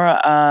before.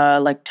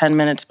 Like 10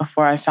 minutes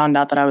before I found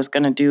out that I was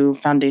going to do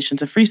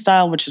Foundations of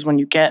Freestyle, which is when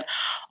you get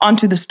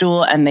onto the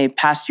stool and they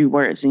pass you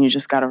words and you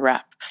just got to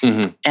rap.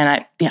 And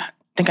I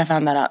think I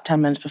found that out 10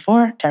 minutes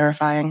before.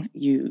 Terrifying.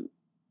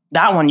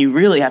 That one, you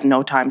really have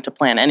no time to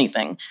plan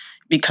anything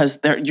because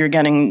you're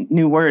getting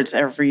new words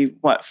every,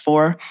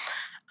 4?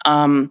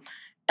 And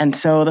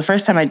so the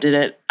first time I did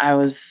it, I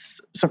was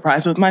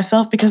surprised with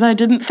myself because I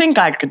didn't think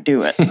I could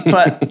do it.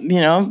 But,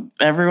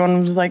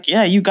 everyone was like,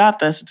 yeah, you got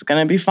this. It's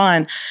going to be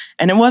fine.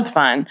 And it was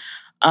fine.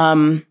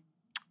 I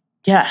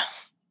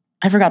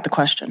forgot the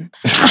question.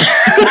 But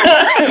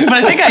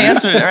I think I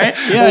answered it, right?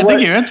 Yeah, I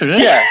think you answered it.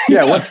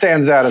 Yeah. What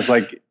stands out as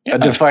like a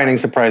defining,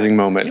 surprising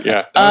moment?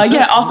 Yeah.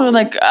 Also,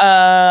 like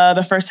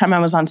the first time I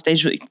was on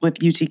stage with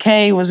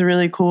UTK was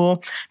really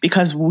cool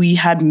because we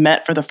had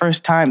met for the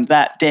first time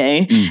that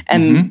day,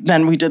 and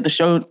then we did the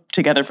show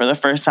together for the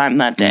first time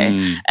that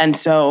day. And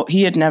so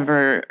he had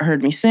never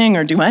heard me sing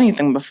or do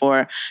anything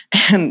before,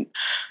 and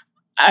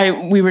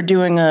we were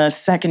doing a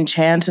second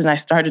chance, and I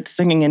started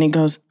singing, and he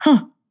goes,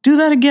 "Huh, do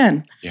that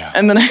again." Yeah.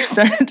 And then I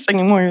started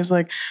singing more. He was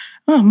like,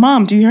 "Oh,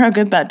 Mom, do you hear how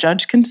good that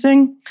judge can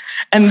sing?"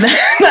 And then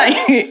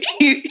I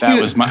think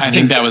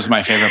that was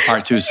my favorite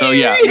part too. So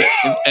yeah,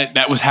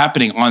 that was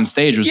happening on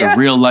stage. It was a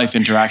real life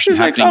interaction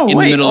happening in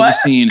the middle of the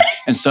scene.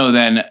 And so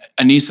then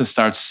Aneesa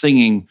starts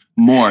singing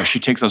more. She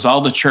takes us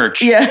all to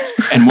church,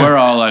 and we're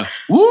all like,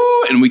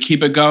 woo, and we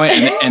keep it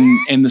going. And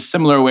in the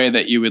similar way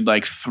that you would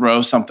like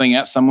throw something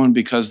at someone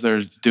because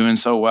they're doing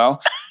so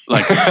well.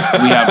 Like we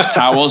have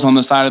towels on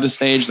the side of the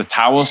stage. The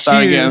towels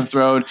started getting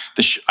thrown.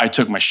 I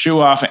took my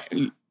shoe off.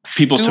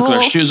 People took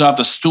their shoes off.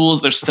 The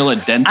stools, there's still a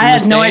dent in the stage. I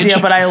had no idea,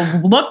 but I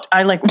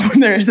looked.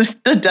 There's a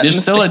dent.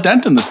 There's still a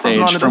dent in the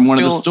stage from one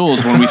of the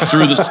stools when we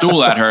threw the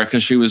stool at her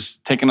because she was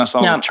taking us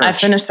all to church. I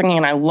finished singing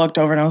and I looked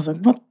over and I was like,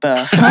 what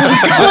the hell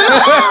is going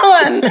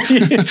on?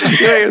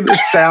 The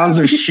sounds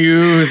of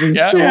shoes and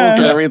stools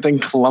and everything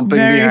clumping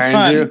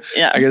behind you.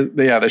 Yeah. I guess,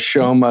 the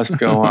show must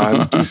go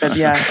on. Stupid,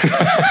 yeah.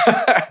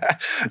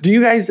 Do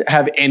you guys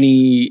have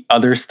any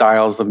other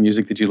styles of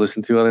music that you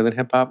listen to other than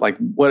hip hop? Like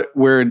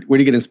where do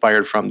you get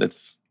inspired from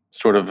that's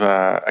sort of,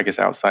 I guess,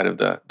 outside of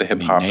the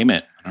hip hop? Name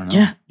it. I don't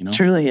know. Yeah,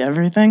 truly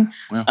everything.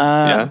 Well,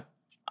 I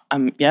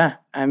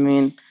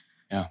mean...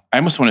 Yeah. I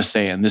almost want to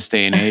say in this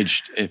day and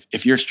age,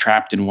 if you're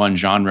trapped in one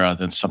genre,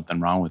 then something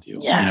wrong with you.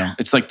 Yeah.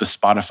 It's like the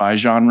Spotify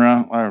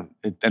genre,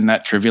 and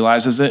that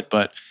trivializes it.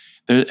 But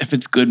if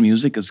it's good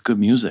music, it's good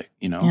music,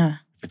 Yeah.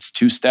 If it's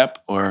two-step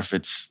or if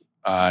it's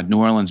New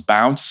Orleans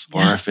bounce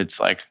or if it's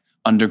like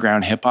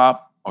underground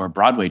hip-hop or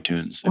Broadway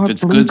tunes. Or if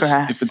it's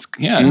bluegrass. if it's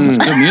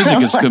good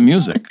music, it's good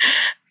music.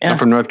 I'm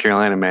from North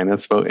Carolina, man.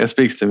 It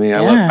speaks to me.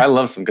 I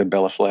love some good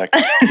Bella Fleck.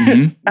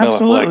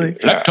 Absolutely. Bella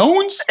Fleck.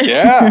 Tones?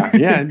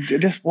 Yeah.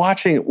 Just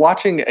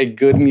watching a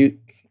good music.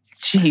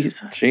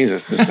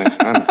 Jesus, this thing.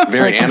 I'm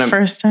very animated.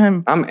 First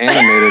time. I'm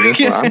animated.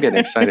 This one. I'm getting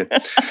excited.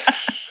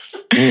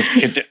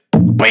 Hit it.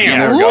 Bam!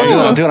 There we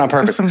go. I'm doing it on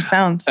purpose. Some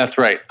sounds. That's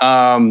right.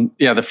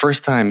 The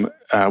first time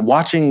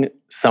watching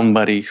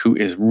somebody who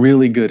is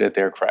really good at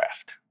their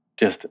craft,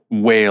 just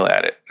wail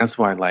at it. That's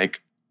why I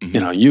like.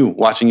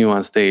 Watching you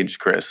on stage,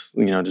 Chris,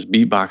 just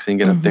beatboxing,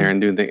 get up there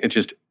and do things. It's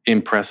just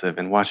impressive.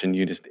 And watching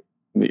you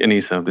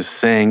Aneesa, just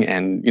sing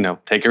and,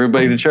 take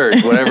everybody to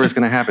church, whatever is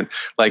going to happen.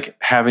 Like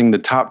having the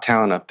top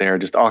talent up there,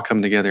 just all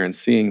come together and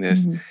seeing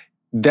this.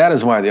 That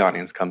is why the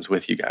audience comes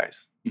with you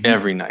guys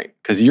every night,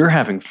 because you're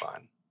having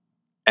fun.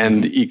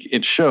 And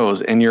it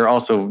shows, and you're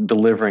also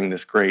delivering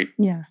this great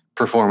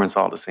performance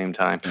all at the same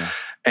time. Yeah.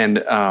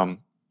 And I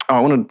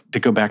wanted to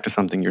go back to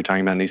something you were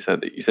talking about,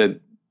 Aneesa. You said,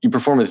 you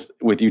performed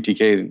with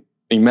UTK,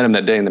 you met him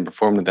that day and then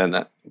performed within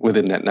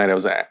that night. I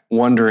was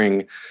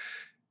wondering,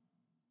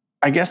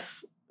 I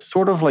guess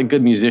sort of like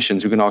good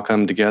musicians who can all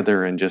come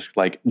together and just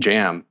like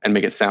jam and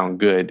make it sound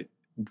good.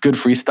 Good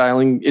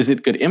freestyling. Is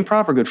it good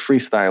improv or good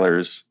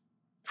freestylers?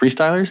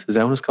 Freestylers? Is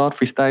that what it's called?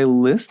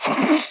 Freestylists?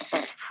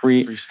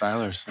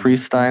 Freestylers.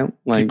 Freestyle.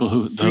 Like people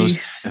who,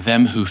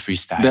 them who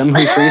freestyle. Them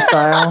who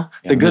freestyle.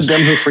 The good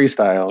them who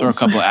freestyles. Throw a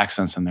couple of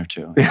accents in there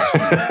too.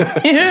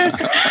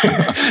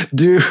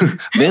 Do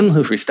them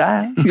who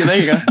freestyle. Yeah, there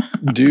you go.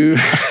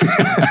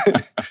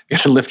 You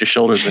gotta lift your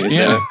shoulders when you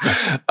say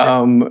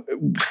it.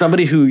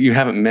 Somebody who you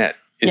haven't met.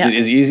 Is it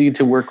as easy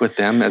to work with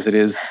them as it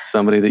is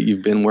somebody that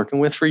you've been working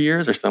with for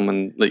years, or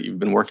someone that you've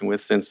been working with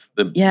since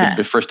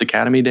the first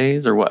Academy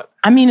days, or what?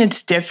 I mean,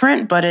 it's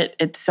different, but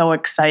it's so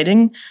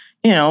exciting.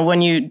 You know, when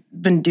you've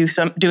been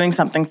doing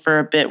something for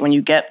a bit, when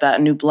you get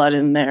that new blood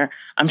in there,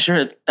 I'm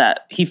sure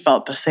that he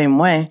felt the same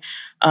way.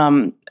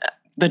 In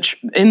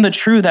the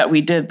True that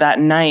we did that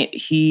night,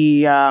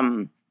 he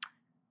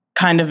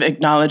kind of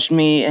acknowledged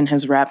me in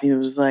his rap. He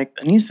was like,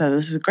 Aneesa,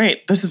 this is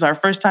great. This is our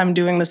first time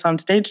doing this on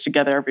stage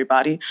together,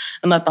 everybody,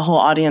 and let the whole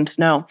audience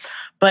know.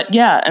 But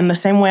yeah, in the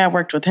same way I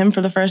worked with him for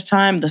the first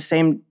time, the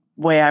same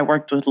way I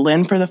worked with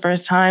Lynn for the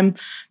first time,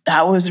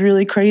 that was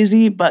really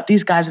crazy. But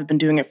these guys have been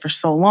doing it for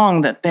so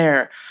long that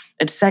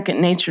it's second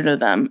nature to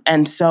them.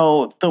 And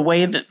so the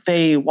way that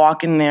they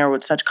walk in there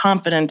with such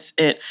confidence,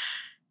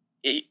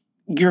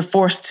 you're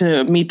forced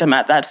to meet them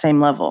at that same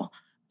level.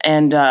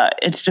 And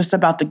it's just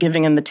about the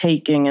giving and the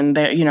taking, and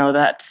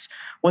that's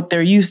what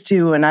they're used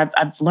to. And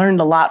I've learned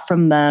a lot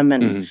from them,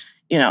 and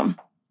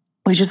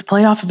we just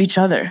play off of each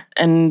other.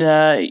 And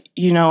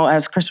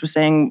as Chris was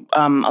saying,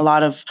 a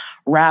lot of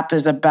rap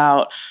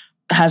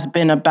has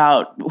been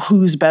about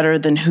who's better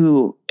than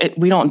who.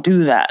 We don't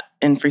do that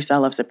in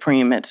Freestyle Love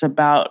Supreme. It's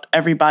about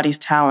everybody's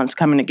talents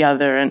coming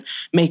together and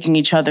making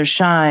each other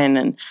shine,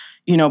 and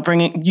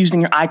using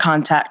your eye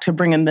contact to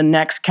bring in the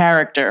next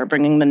character,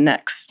 bringing the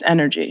next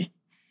energy.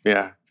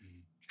 Yeah.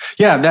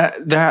 That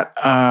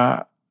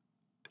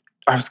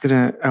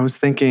I was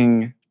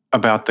thinking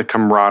about the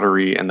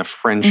camaraderie and the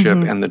friendship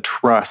and the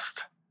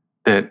trust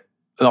that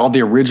all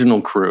the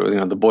original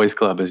crew, the boys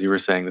club, as you were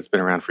saying, that's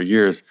been around for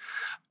years,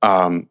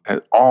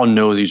 all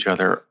knows each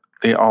other.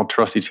 They all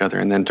trust each other.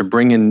 And then to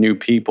bring in new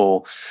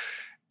people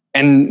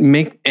and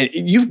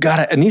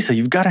Aneesa,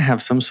 you've got to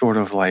have some sort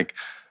of like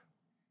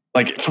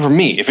for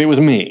me, if it was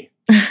me,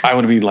 I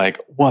would be like,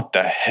 what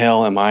the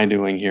hell am I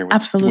doing here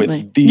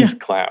with these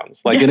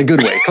clowns? Like in a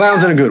good way.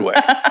 Clowns in a good way.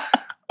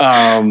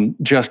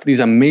 Just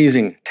these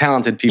amazing,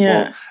 talented people.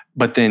 Yeah.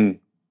 But then,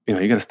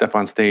 you got to step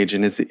on stage.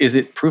 And is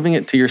it proving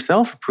it to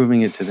yourself or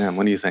proving it to them?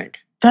 What do you think?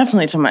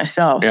 Definitely to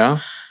myself. Yeah?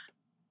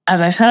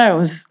 As I said,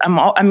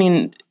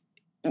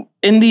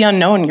 in the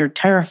unknown, you're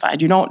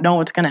terrified. You don't know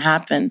what's going to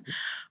happen.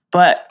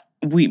 But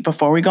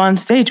before we go on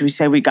stage, we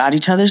say we got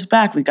each other's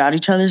back. We got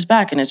each other's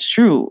back. And it's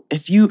true.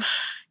 If you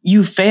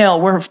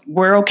fail,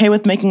 we're okay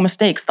with making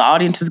mistakes. The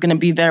audience is going to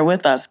be there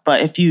with us.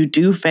 But if you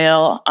do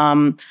fail,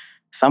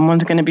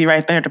 someone's going to be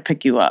right there to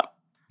pick you up.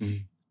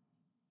 Mm.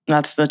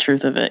 That's the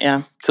truth of it,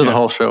 yeah. So the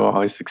whole show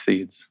always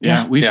succeeds.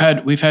 Yeah, we've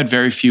had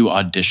very few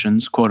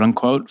auditions, quote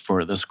unquote,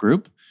 for this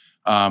group.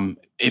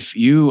 If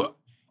you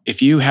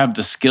have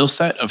the skill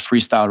set of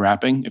freestyle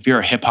rapping, if you're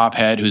a hip hop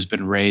head who's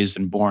been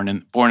born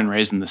and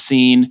raised in the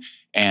scene,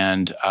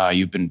 and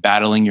you've been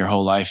battling your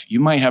whole life, you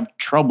might have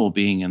trouble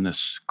being in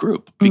this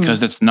group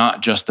because it's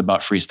not just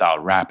about freestyle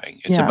rapping.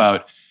 It's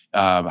about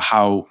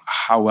how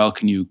well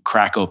can you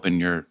crack open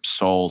your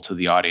soul to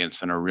the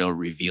audience in a real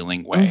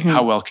revealing way? Mm-hmm.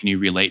 How well can you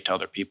relate to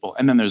other people?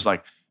 And then there's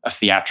like a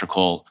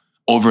theatrical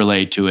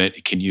overlay to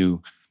it. Can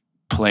you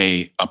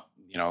play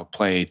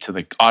to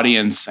the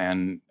audience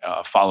and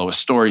follow a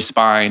story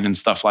spine and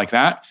stuff like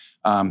that?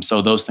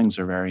 So those things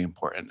are very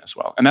important as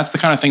well. And that's the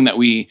kind of thing that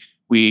we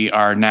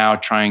are now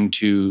trying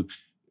to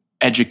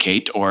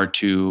educate or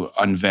to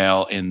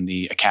unveil in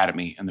the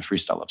Academy, in the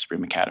Freestyle Love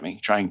Supreme Academy,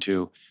 trying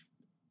to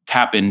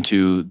tap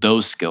into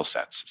those skill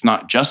sets. It's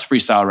not just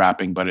freestyle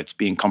rapping, but it's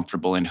being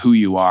comfortable in who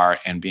you are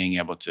and being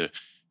able to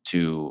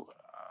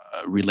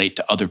relate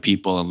to other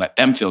people and let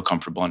them feel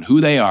comfortable in who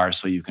they are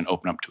so you can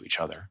open up to each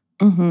other.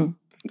 Mm-hmm.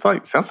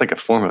 Sounds like a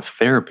form of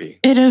therapy.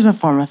 It is a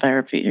form of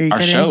therapy.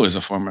 Our show is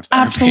a form of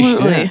therapy.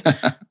 Absolutely.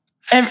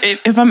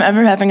 If I'm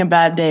ever having a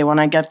bad day, when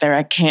I get there,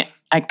 I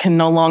can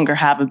no longer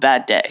have a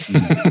bad day.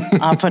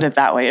 I'll put it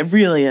that way. It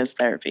really is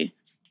therapy.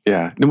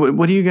 Yeah.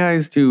 What do you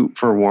guys do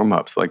for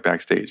warm-ups, like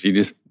backstage?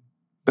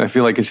 I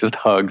feel like it's just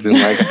hugs and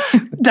like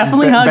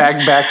definitely hugs.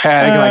 Back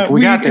patting, like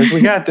we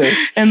got this.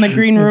 In the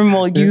green room,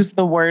 we'll use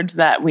the words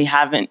that we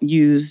haven't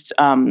used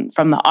from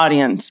the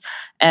audience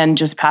and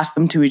just pass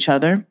them to each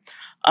other.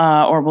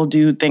 Or we'll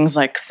do things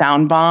like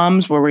sound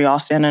bombs where we all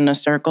stand in a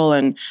circle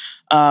and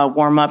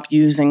warm up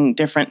using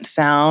different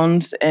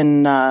sounds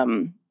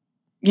and,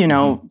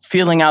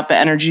 feeling out the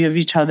energy of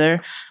each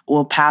other.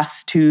 We'll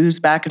pass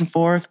twos back and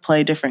forth,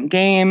 play different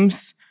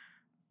games.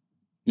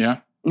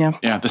 Yeah. Yeah.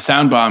 Yeah. The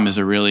sound bomb is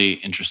a really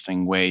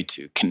interesting way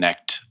to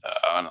connect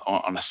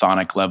on a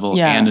sonic level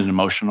and an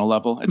emotional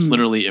level. It's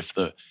literally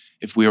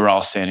if we were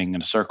all standing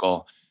in a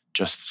circle,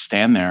 just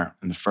stand there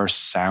and the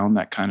first sound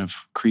that kind of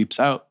creeps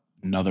out,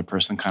 another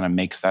person kind of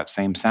makes that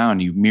same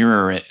sound. You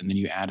mirror it, and then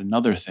you add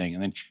another thing,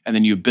 and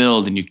then you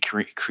build and you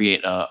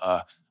create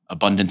a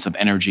abundance of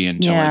energy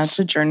until it's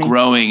a journey.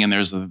 growing, and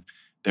there's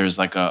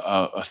like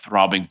a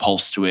throbbing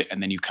pulse to it,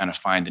 and then you kind of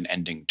find an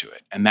ending to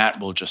it, and that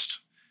will just,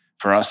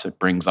 for us, it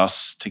brings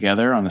us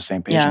together on the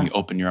same page, and you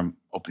open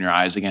your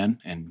eyes again,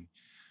 and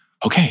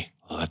okay,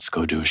 let's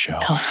go do a show.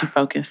 Helps you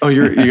focus. Oh,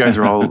 you guys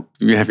are all,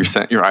 you have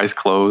your eyes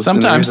closed.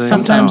 Sometimes. Oh,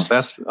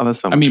 that's so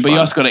much I mean, but fun. you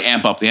also got to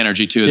amp up the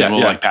energy too. Yeah, Then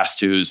we'll yeah. like pass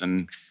twos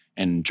and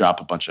drop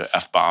a bunch of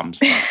F-bombs.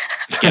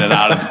 Get it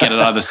out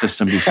of the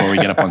system before we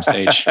get up on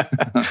stage.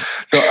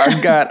 So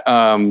I've got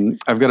a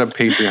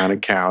Patreon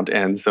account,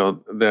 and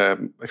so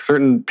the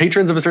certain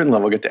patrons of a certain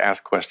level get to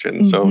ask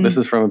questions. So this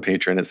is from a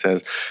patron. It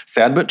says,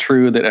 "Sad but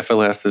true that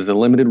FLS is a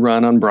limited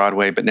run on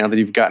Broadway, but now that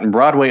you've gotten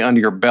Broadway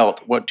under your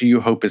belt, what do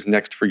you hope is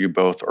next for you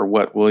both, or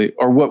what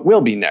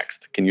will be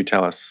next? Can you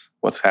tell us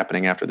what's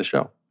happening after the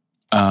show?"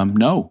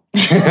 No,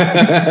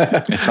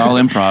 it's all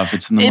improv.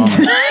 It's in the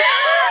moment.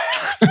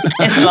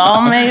 It's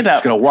all made up.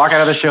 Just gonna walk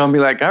out of the show and be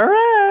like, "All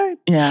right."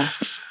 Yeah,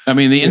 I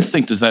mean, the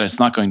instinct is that it's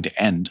not going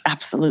to end.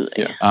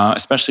 absolutely. Yeah.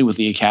 Especially with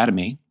the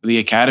Academy. The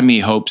Academy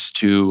hopes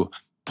to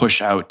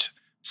push out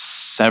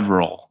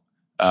several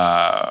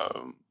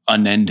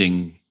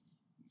unending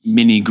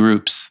mini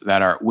groups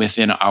that are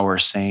within our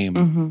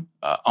same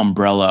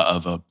umbrella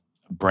of a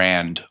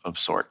brand of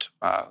sort.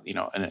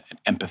 An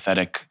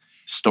empathetic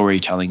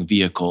storytelling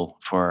vehicle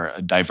for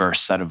a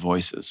diverse set of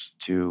voices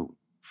to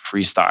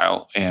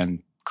freestyle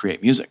and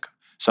create music.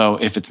 So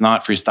if it's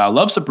not Freestyle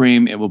Love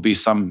Supreme, it will be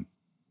some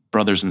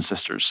brothers and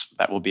sisters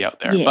that will be out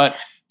there. Yeah. But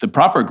the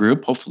proper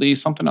group, hopefully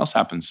something else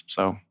happens.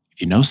 So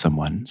if you know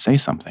someone, say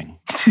something.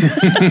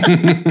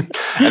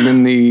 And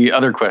then the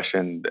other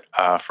question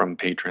from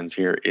patrons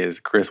here is,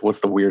 Chris, what's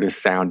the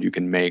weirdest sound you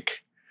can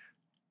make?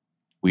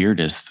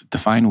 Weirdest.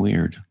 Define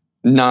weird.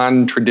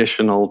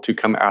 Non-traditional to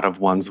come out of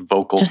one's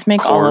vocal Just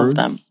make cords. all of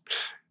them.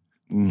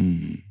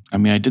 I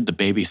mean, I did the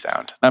baby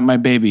sound. My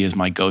baby is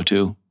my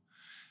go-to.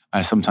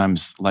 I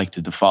sometimes like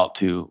to default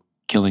to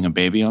killing a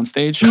baby on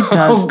stage. He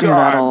does do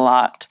that a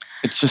lot.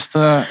 It's just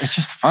fun.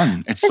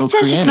 It's so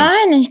creative.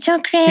 It's so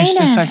creative. It's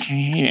just like,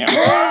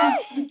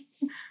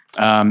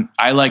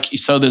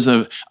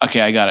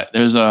 I got it.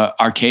 There's a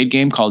arcade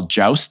game called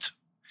Joust.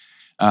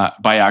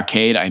 By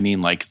arcade, I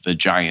mean like the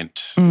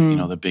giant,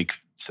 the big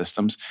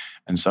systems.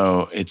 And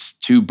so it's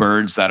two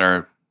birds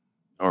or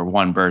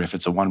one bird if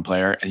it's a one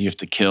player, and you have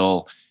to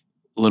kill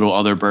little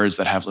other birds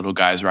that have little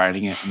guys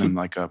riding it, and then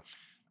like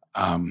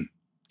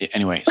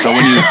anyway, so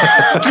when you,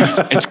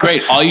 it's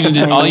great. All you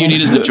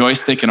need is a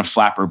joystick and a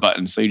flapper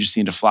button. So you just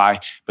need to fly.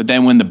 But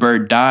then when the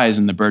bird dies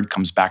and the bird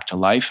comes back to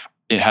life,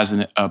 it has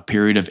a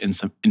period of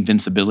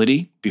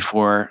invincibility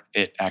before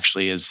it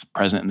actually is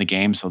present in the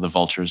game. So the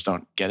vultures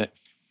don't get it.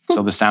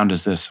 So the sound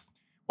is this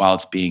while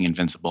it's being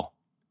invincible.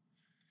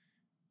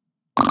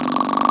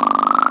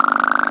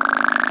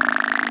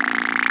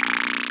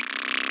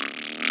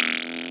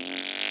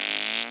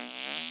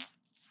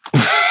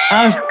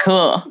 That was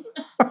cool.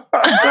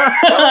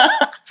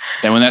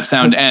 Then when that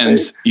sound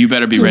ends, you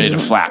better be ready to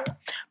flap.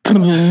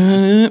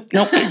 Nope.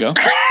 There you go.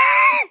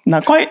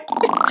 Not quite.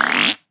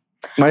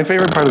 My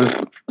favorite part of this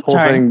whole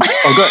thing.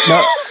 Oh, good.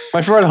 No,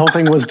 my favorite whole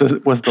thing was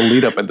the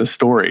lead up at the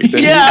story. He's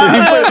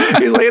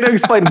like to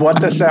explain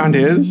what the sound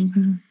is.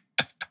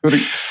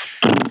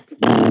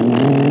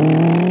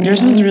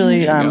 Yours was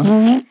really.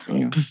 Yeah.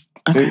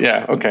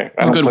 Okay.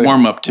 It's a good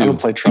warm up too. I don't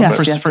play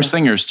trumpet. For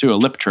singers too, a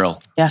lip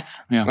trill. Yes.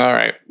 Yeah. All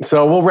right.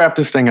 So we'll wrap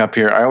this thing up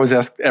here. I always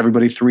ask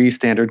everybody 3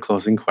 standard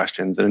closing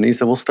questions. And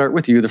Aneesa, we'll start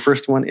with you. The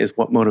first one is,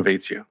 what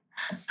motivates you?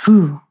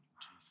 Who?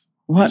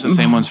 What? It's the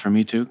same ones for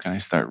me too. Can I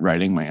start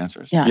writing my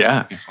answers?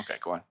 Yeah. Okay,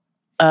 go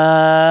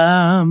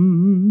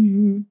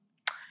on.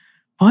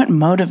 What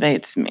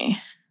motivates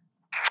me?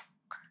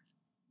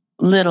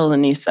 Little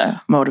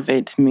Aneesa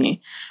motivates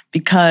me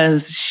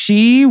because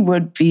she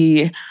would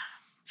be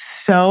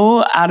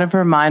so out of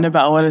her mind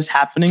about what is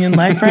happening in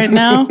life right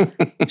now.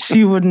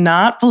 She would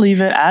not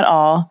believe it at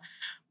all.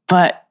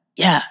 But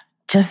yeah,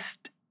 just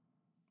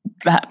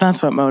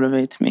that's what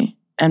motivates me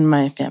and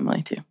my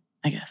family too,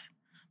 I guess.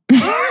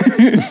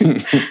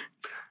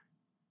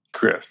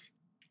 Chris.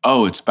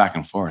 Oh, it's back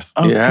and forth.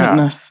 Oh,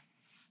 goodness.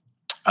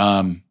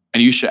 And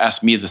you should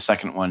ask me the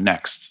second one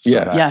next. So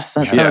Yes,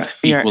 that's so it's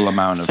fair. Equal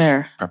amount of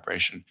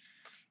preparation.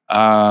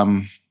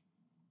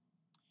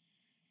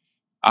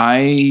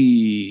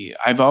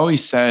 I've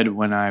always said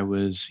when I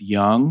was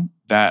young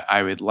that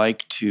I would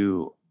like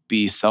to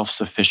be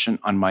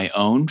self-sufficient on my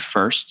own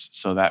first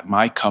so that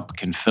my cup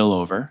can fill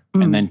over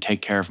and then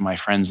take care of my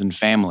friends and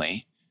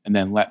family and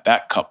then let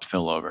that cup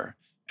fill over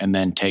and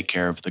then take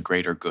care of the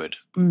greater good.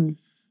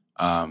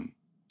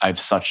 I've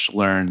such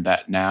learned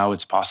that now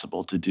it's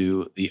possible to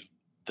do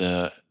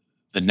the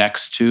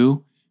next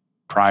two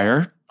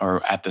prior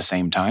or at the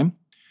same time.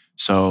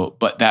 So,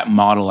 but that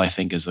model I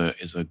think is a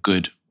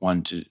good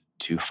one to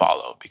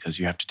follow because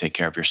you have to take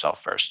care of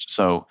yourself first.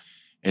 So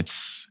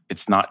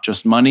it's not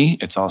just money,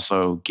 it's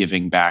also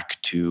giving back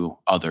to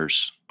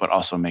others, but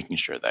also making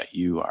sure that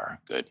you are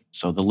good.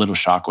 So the little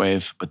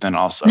Shockwave, but then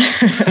also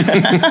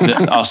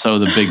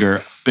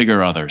the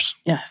bigger others.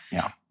 Yes.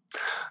 Yeah.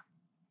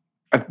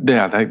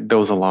 Yeah, that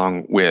goes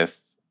along with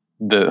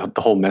the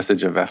whole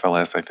message of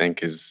FLS, I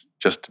think, is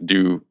just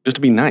to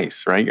be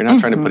nice, right? You're not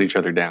trying to put each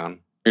other down.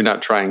 You're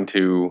not trying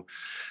to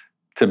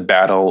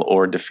battle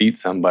or defeat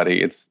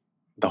somebody. It's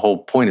the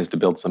whole point is to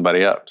build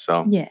somebody up.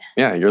 So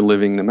yeah, you're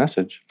living the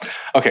message.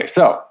 Okay,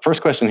 so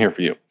first question here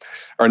for you,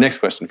 or next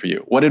question for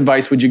you. What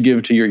advice would you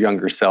give to your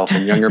younger self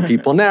and younger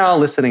people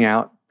now starting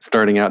out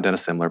down a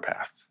similar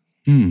path?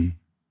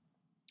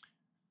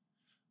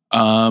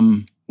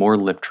 More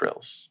lip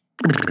trills.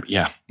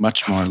 Yeah,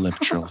 much more lip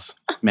trills.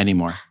 Many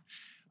more.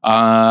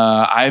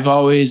 I've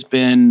always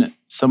been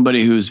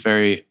somebody who's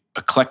very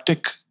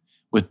eclectic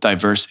with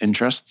diverse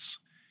interests.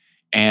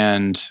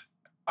 And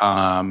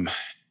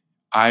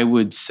I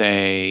would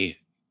say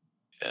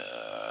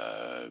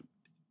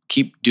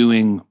keep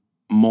doing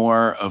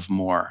more of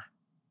more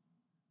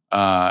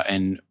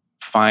and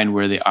find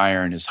where the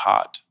iron is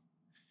hot.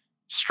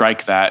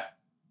 Strike that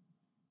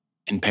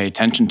and pay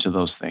attention to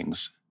those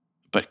things,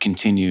 but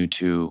continue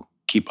to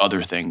keep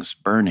other things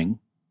burning,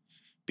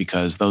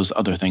 because those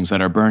other things that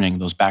are burning,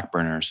 those back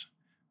burners,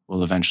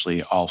 will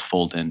eventually all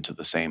fold into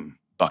the same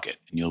bucket,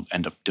 and you'll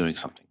end up doing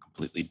something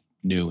completely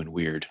new and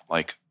weird,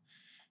 like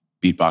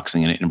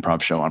beatboxing in an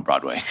improv show on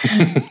Broadway.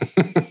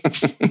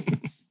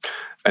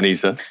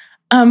 Aneesa?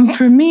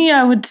 For me,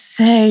 I would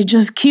say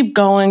just keep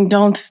going.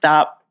 Don't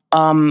stop.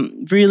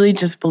 Really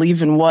just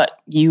believe in what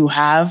you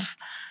have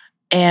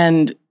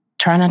and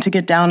try not to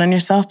get down on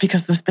yourself,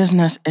 because this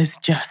business is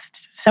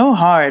just so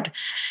hard.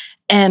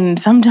 And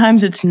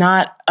sometimes it's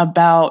not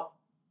about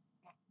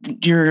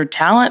your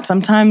talent.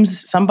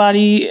 Sometimes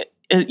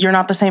you're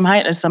not the same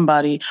height as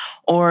somebody,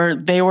 or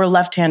they were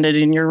left-handed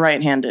and you're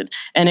right-handed.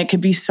 And it could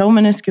be so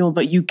minuscule,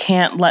 but you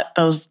can't let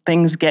those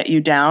things get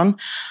you down.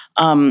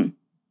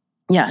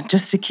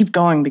 Just to keep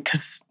going,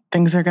 because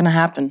things are going to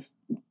happen.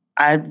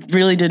 I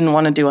really didn't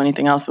want to do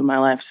anything else with my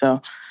life.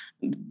 So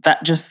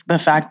that just the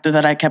fact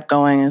that I kept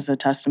going is a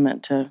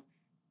testament to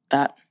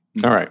that.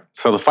 All right.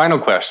 So the final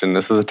question,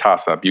 this is a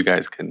toss-up. You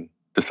guys can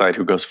decide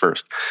who goes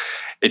first.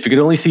 If you could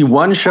only see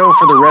one show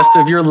for the rest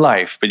of your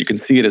life, but you can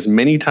see it as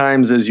many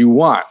times as you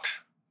want,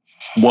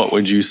 what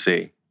would you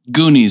see?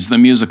 Goonies, the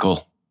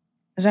musical.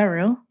 Is that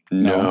real?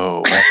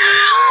 No.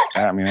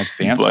 I mean, that's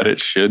the answer. But it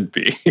should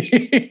be.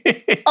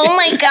 Oh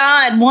my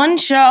God, one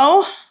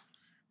show?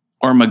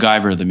 Or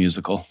MacGyver, the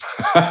musical.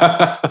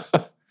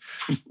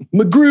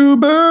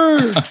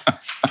 MacGruber!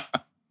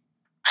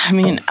 I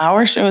mean,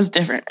 our show is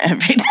different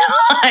every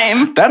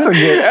time. That's a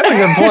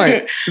good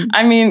point.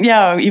 I mean,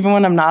 yeah, even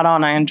when I'm not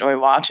on, I enjoy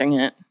watching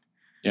it.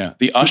 Yeah,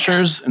 the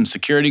ushers and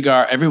security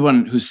guard,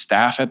 everyone who's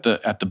staff at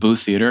the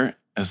booth theater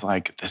is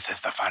like, this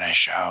is the funnest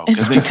show.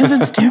 It's because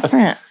it's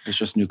different. It's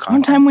just new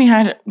content. One time we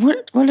had,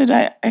 what did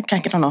I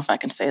don't know if I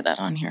can say that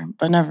on here,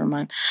 but never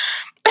mind.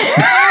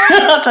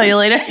 I'll tell you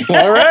later.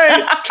 All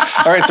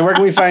right, so where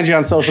can we find you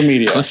on social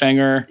media?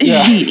 Cliffhanger.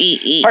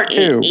 Yeah. Part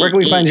 2, where can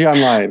we find you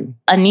online?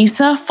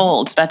 Aneesa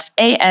Folds. That's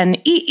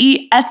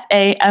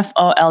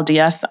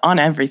ANEESAFOLDS on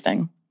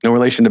everything. No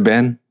relation to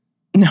Ben?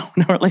 No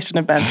relation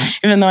to Ben.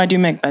 Even though I do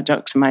make that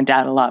joke to my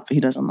dad a lot, but he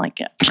doesn't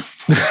like it.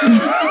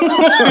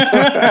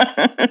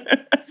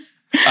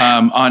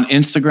 On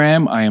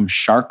Instagram, I am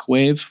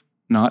Sharkwave,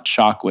 not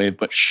Shockwave,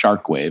 but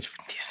Sharkwave.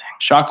 Confusing.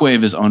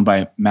 Shockwave is owned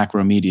by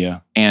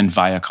Macromedia and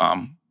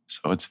Viacom,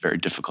 so it's very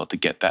difficult to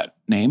get that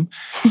name.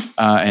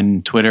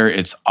 And Twitter,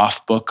 it's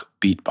Offbook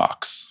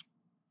Beatbox.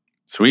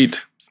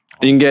 Sweet.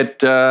 You can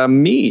get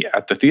me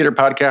at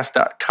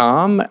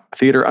thetheaterpodcast.com,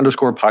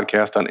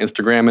 theater_podcast on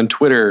Instagram and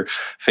Twitter,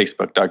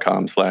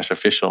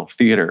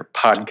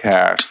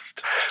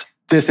 facebook.com/officialtheaterpodcast.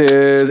 This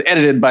is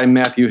edited by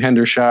Matthew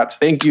Hendershot.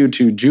 Thank you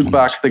to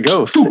Jukebox the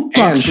Ghost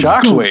and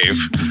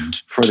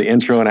Shockwave for the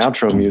intro and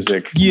outro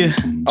music. Yeah.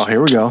 Oh,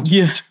 here we go.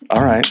 Yeah.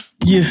 All right.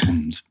 Yeah.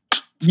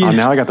 Yeah. Oh,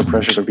 now I got the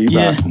pressure to beat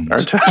Yeah.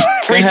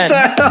 that. Go ahead.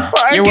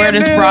 Your word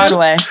is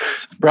Broadway.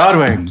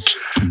 Broadway.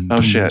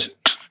 Oh, shit.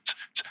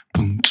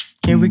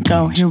 Here we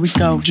go, here we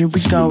go, here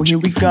we go, here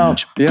we go.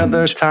 The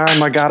other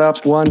time I got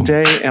up one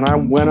day and I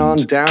went on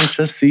down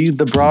to see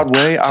the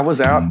Broadway. I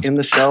was out in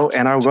the show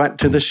and I went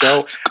to the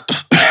show.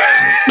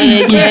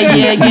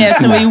 Yeah.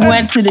 So he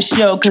went to the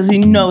show because he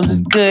knows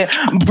it's good.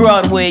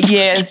 Broadway,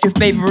 yeah, it's your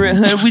favorite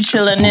hood. We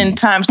chilling in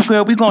Times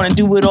Square. We gonna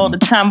do it all the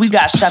time. We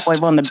got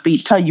Shockwave on the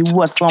beat. Tell you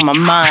what's on my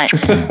mind.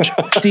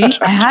 See,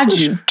 I had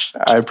you.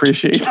 I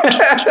appreciate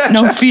that.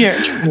 No fear.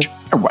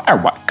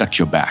 Got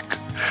your back.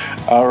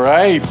 All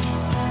right.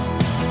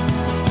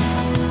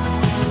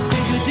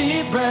 Take a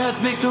deep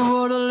breath, make the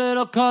world a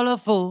little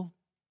colorful.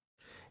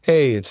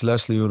 Hey, it's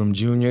Leslie Odom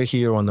Jr.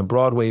 here on the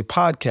Broadway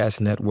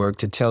Podcast Network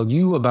to tell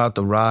you about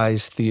the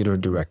Rise Theater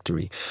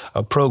Directory,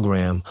 a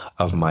program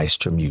of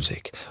Maestro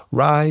Music.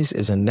 Rise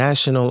is a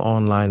national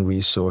online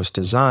resource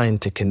designed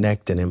to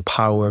connect and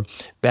empower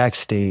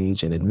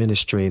backstage and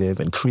administrative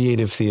and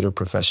creative theater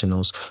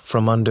professionals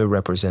from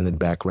underrepresented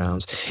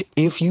backgrounds.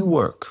 If you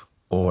work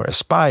or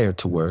aspire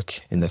to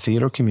work in the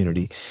theater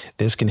community,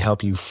 this can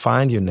help you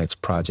find your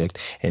next project.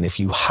 And if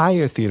you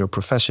hire theater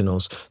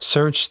professionals,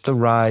 search the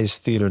Rise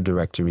Theater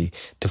Directory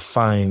to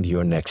find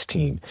your next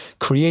team.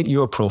 Create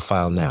your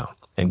profile now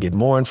and get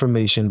more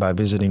information by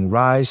visiting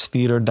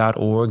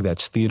risetheater.org.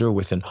 That's theater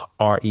with an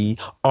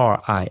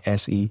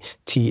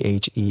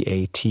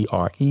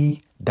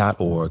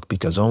RERISETHEATRE.org,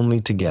 because only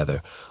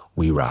together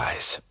we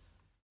rise.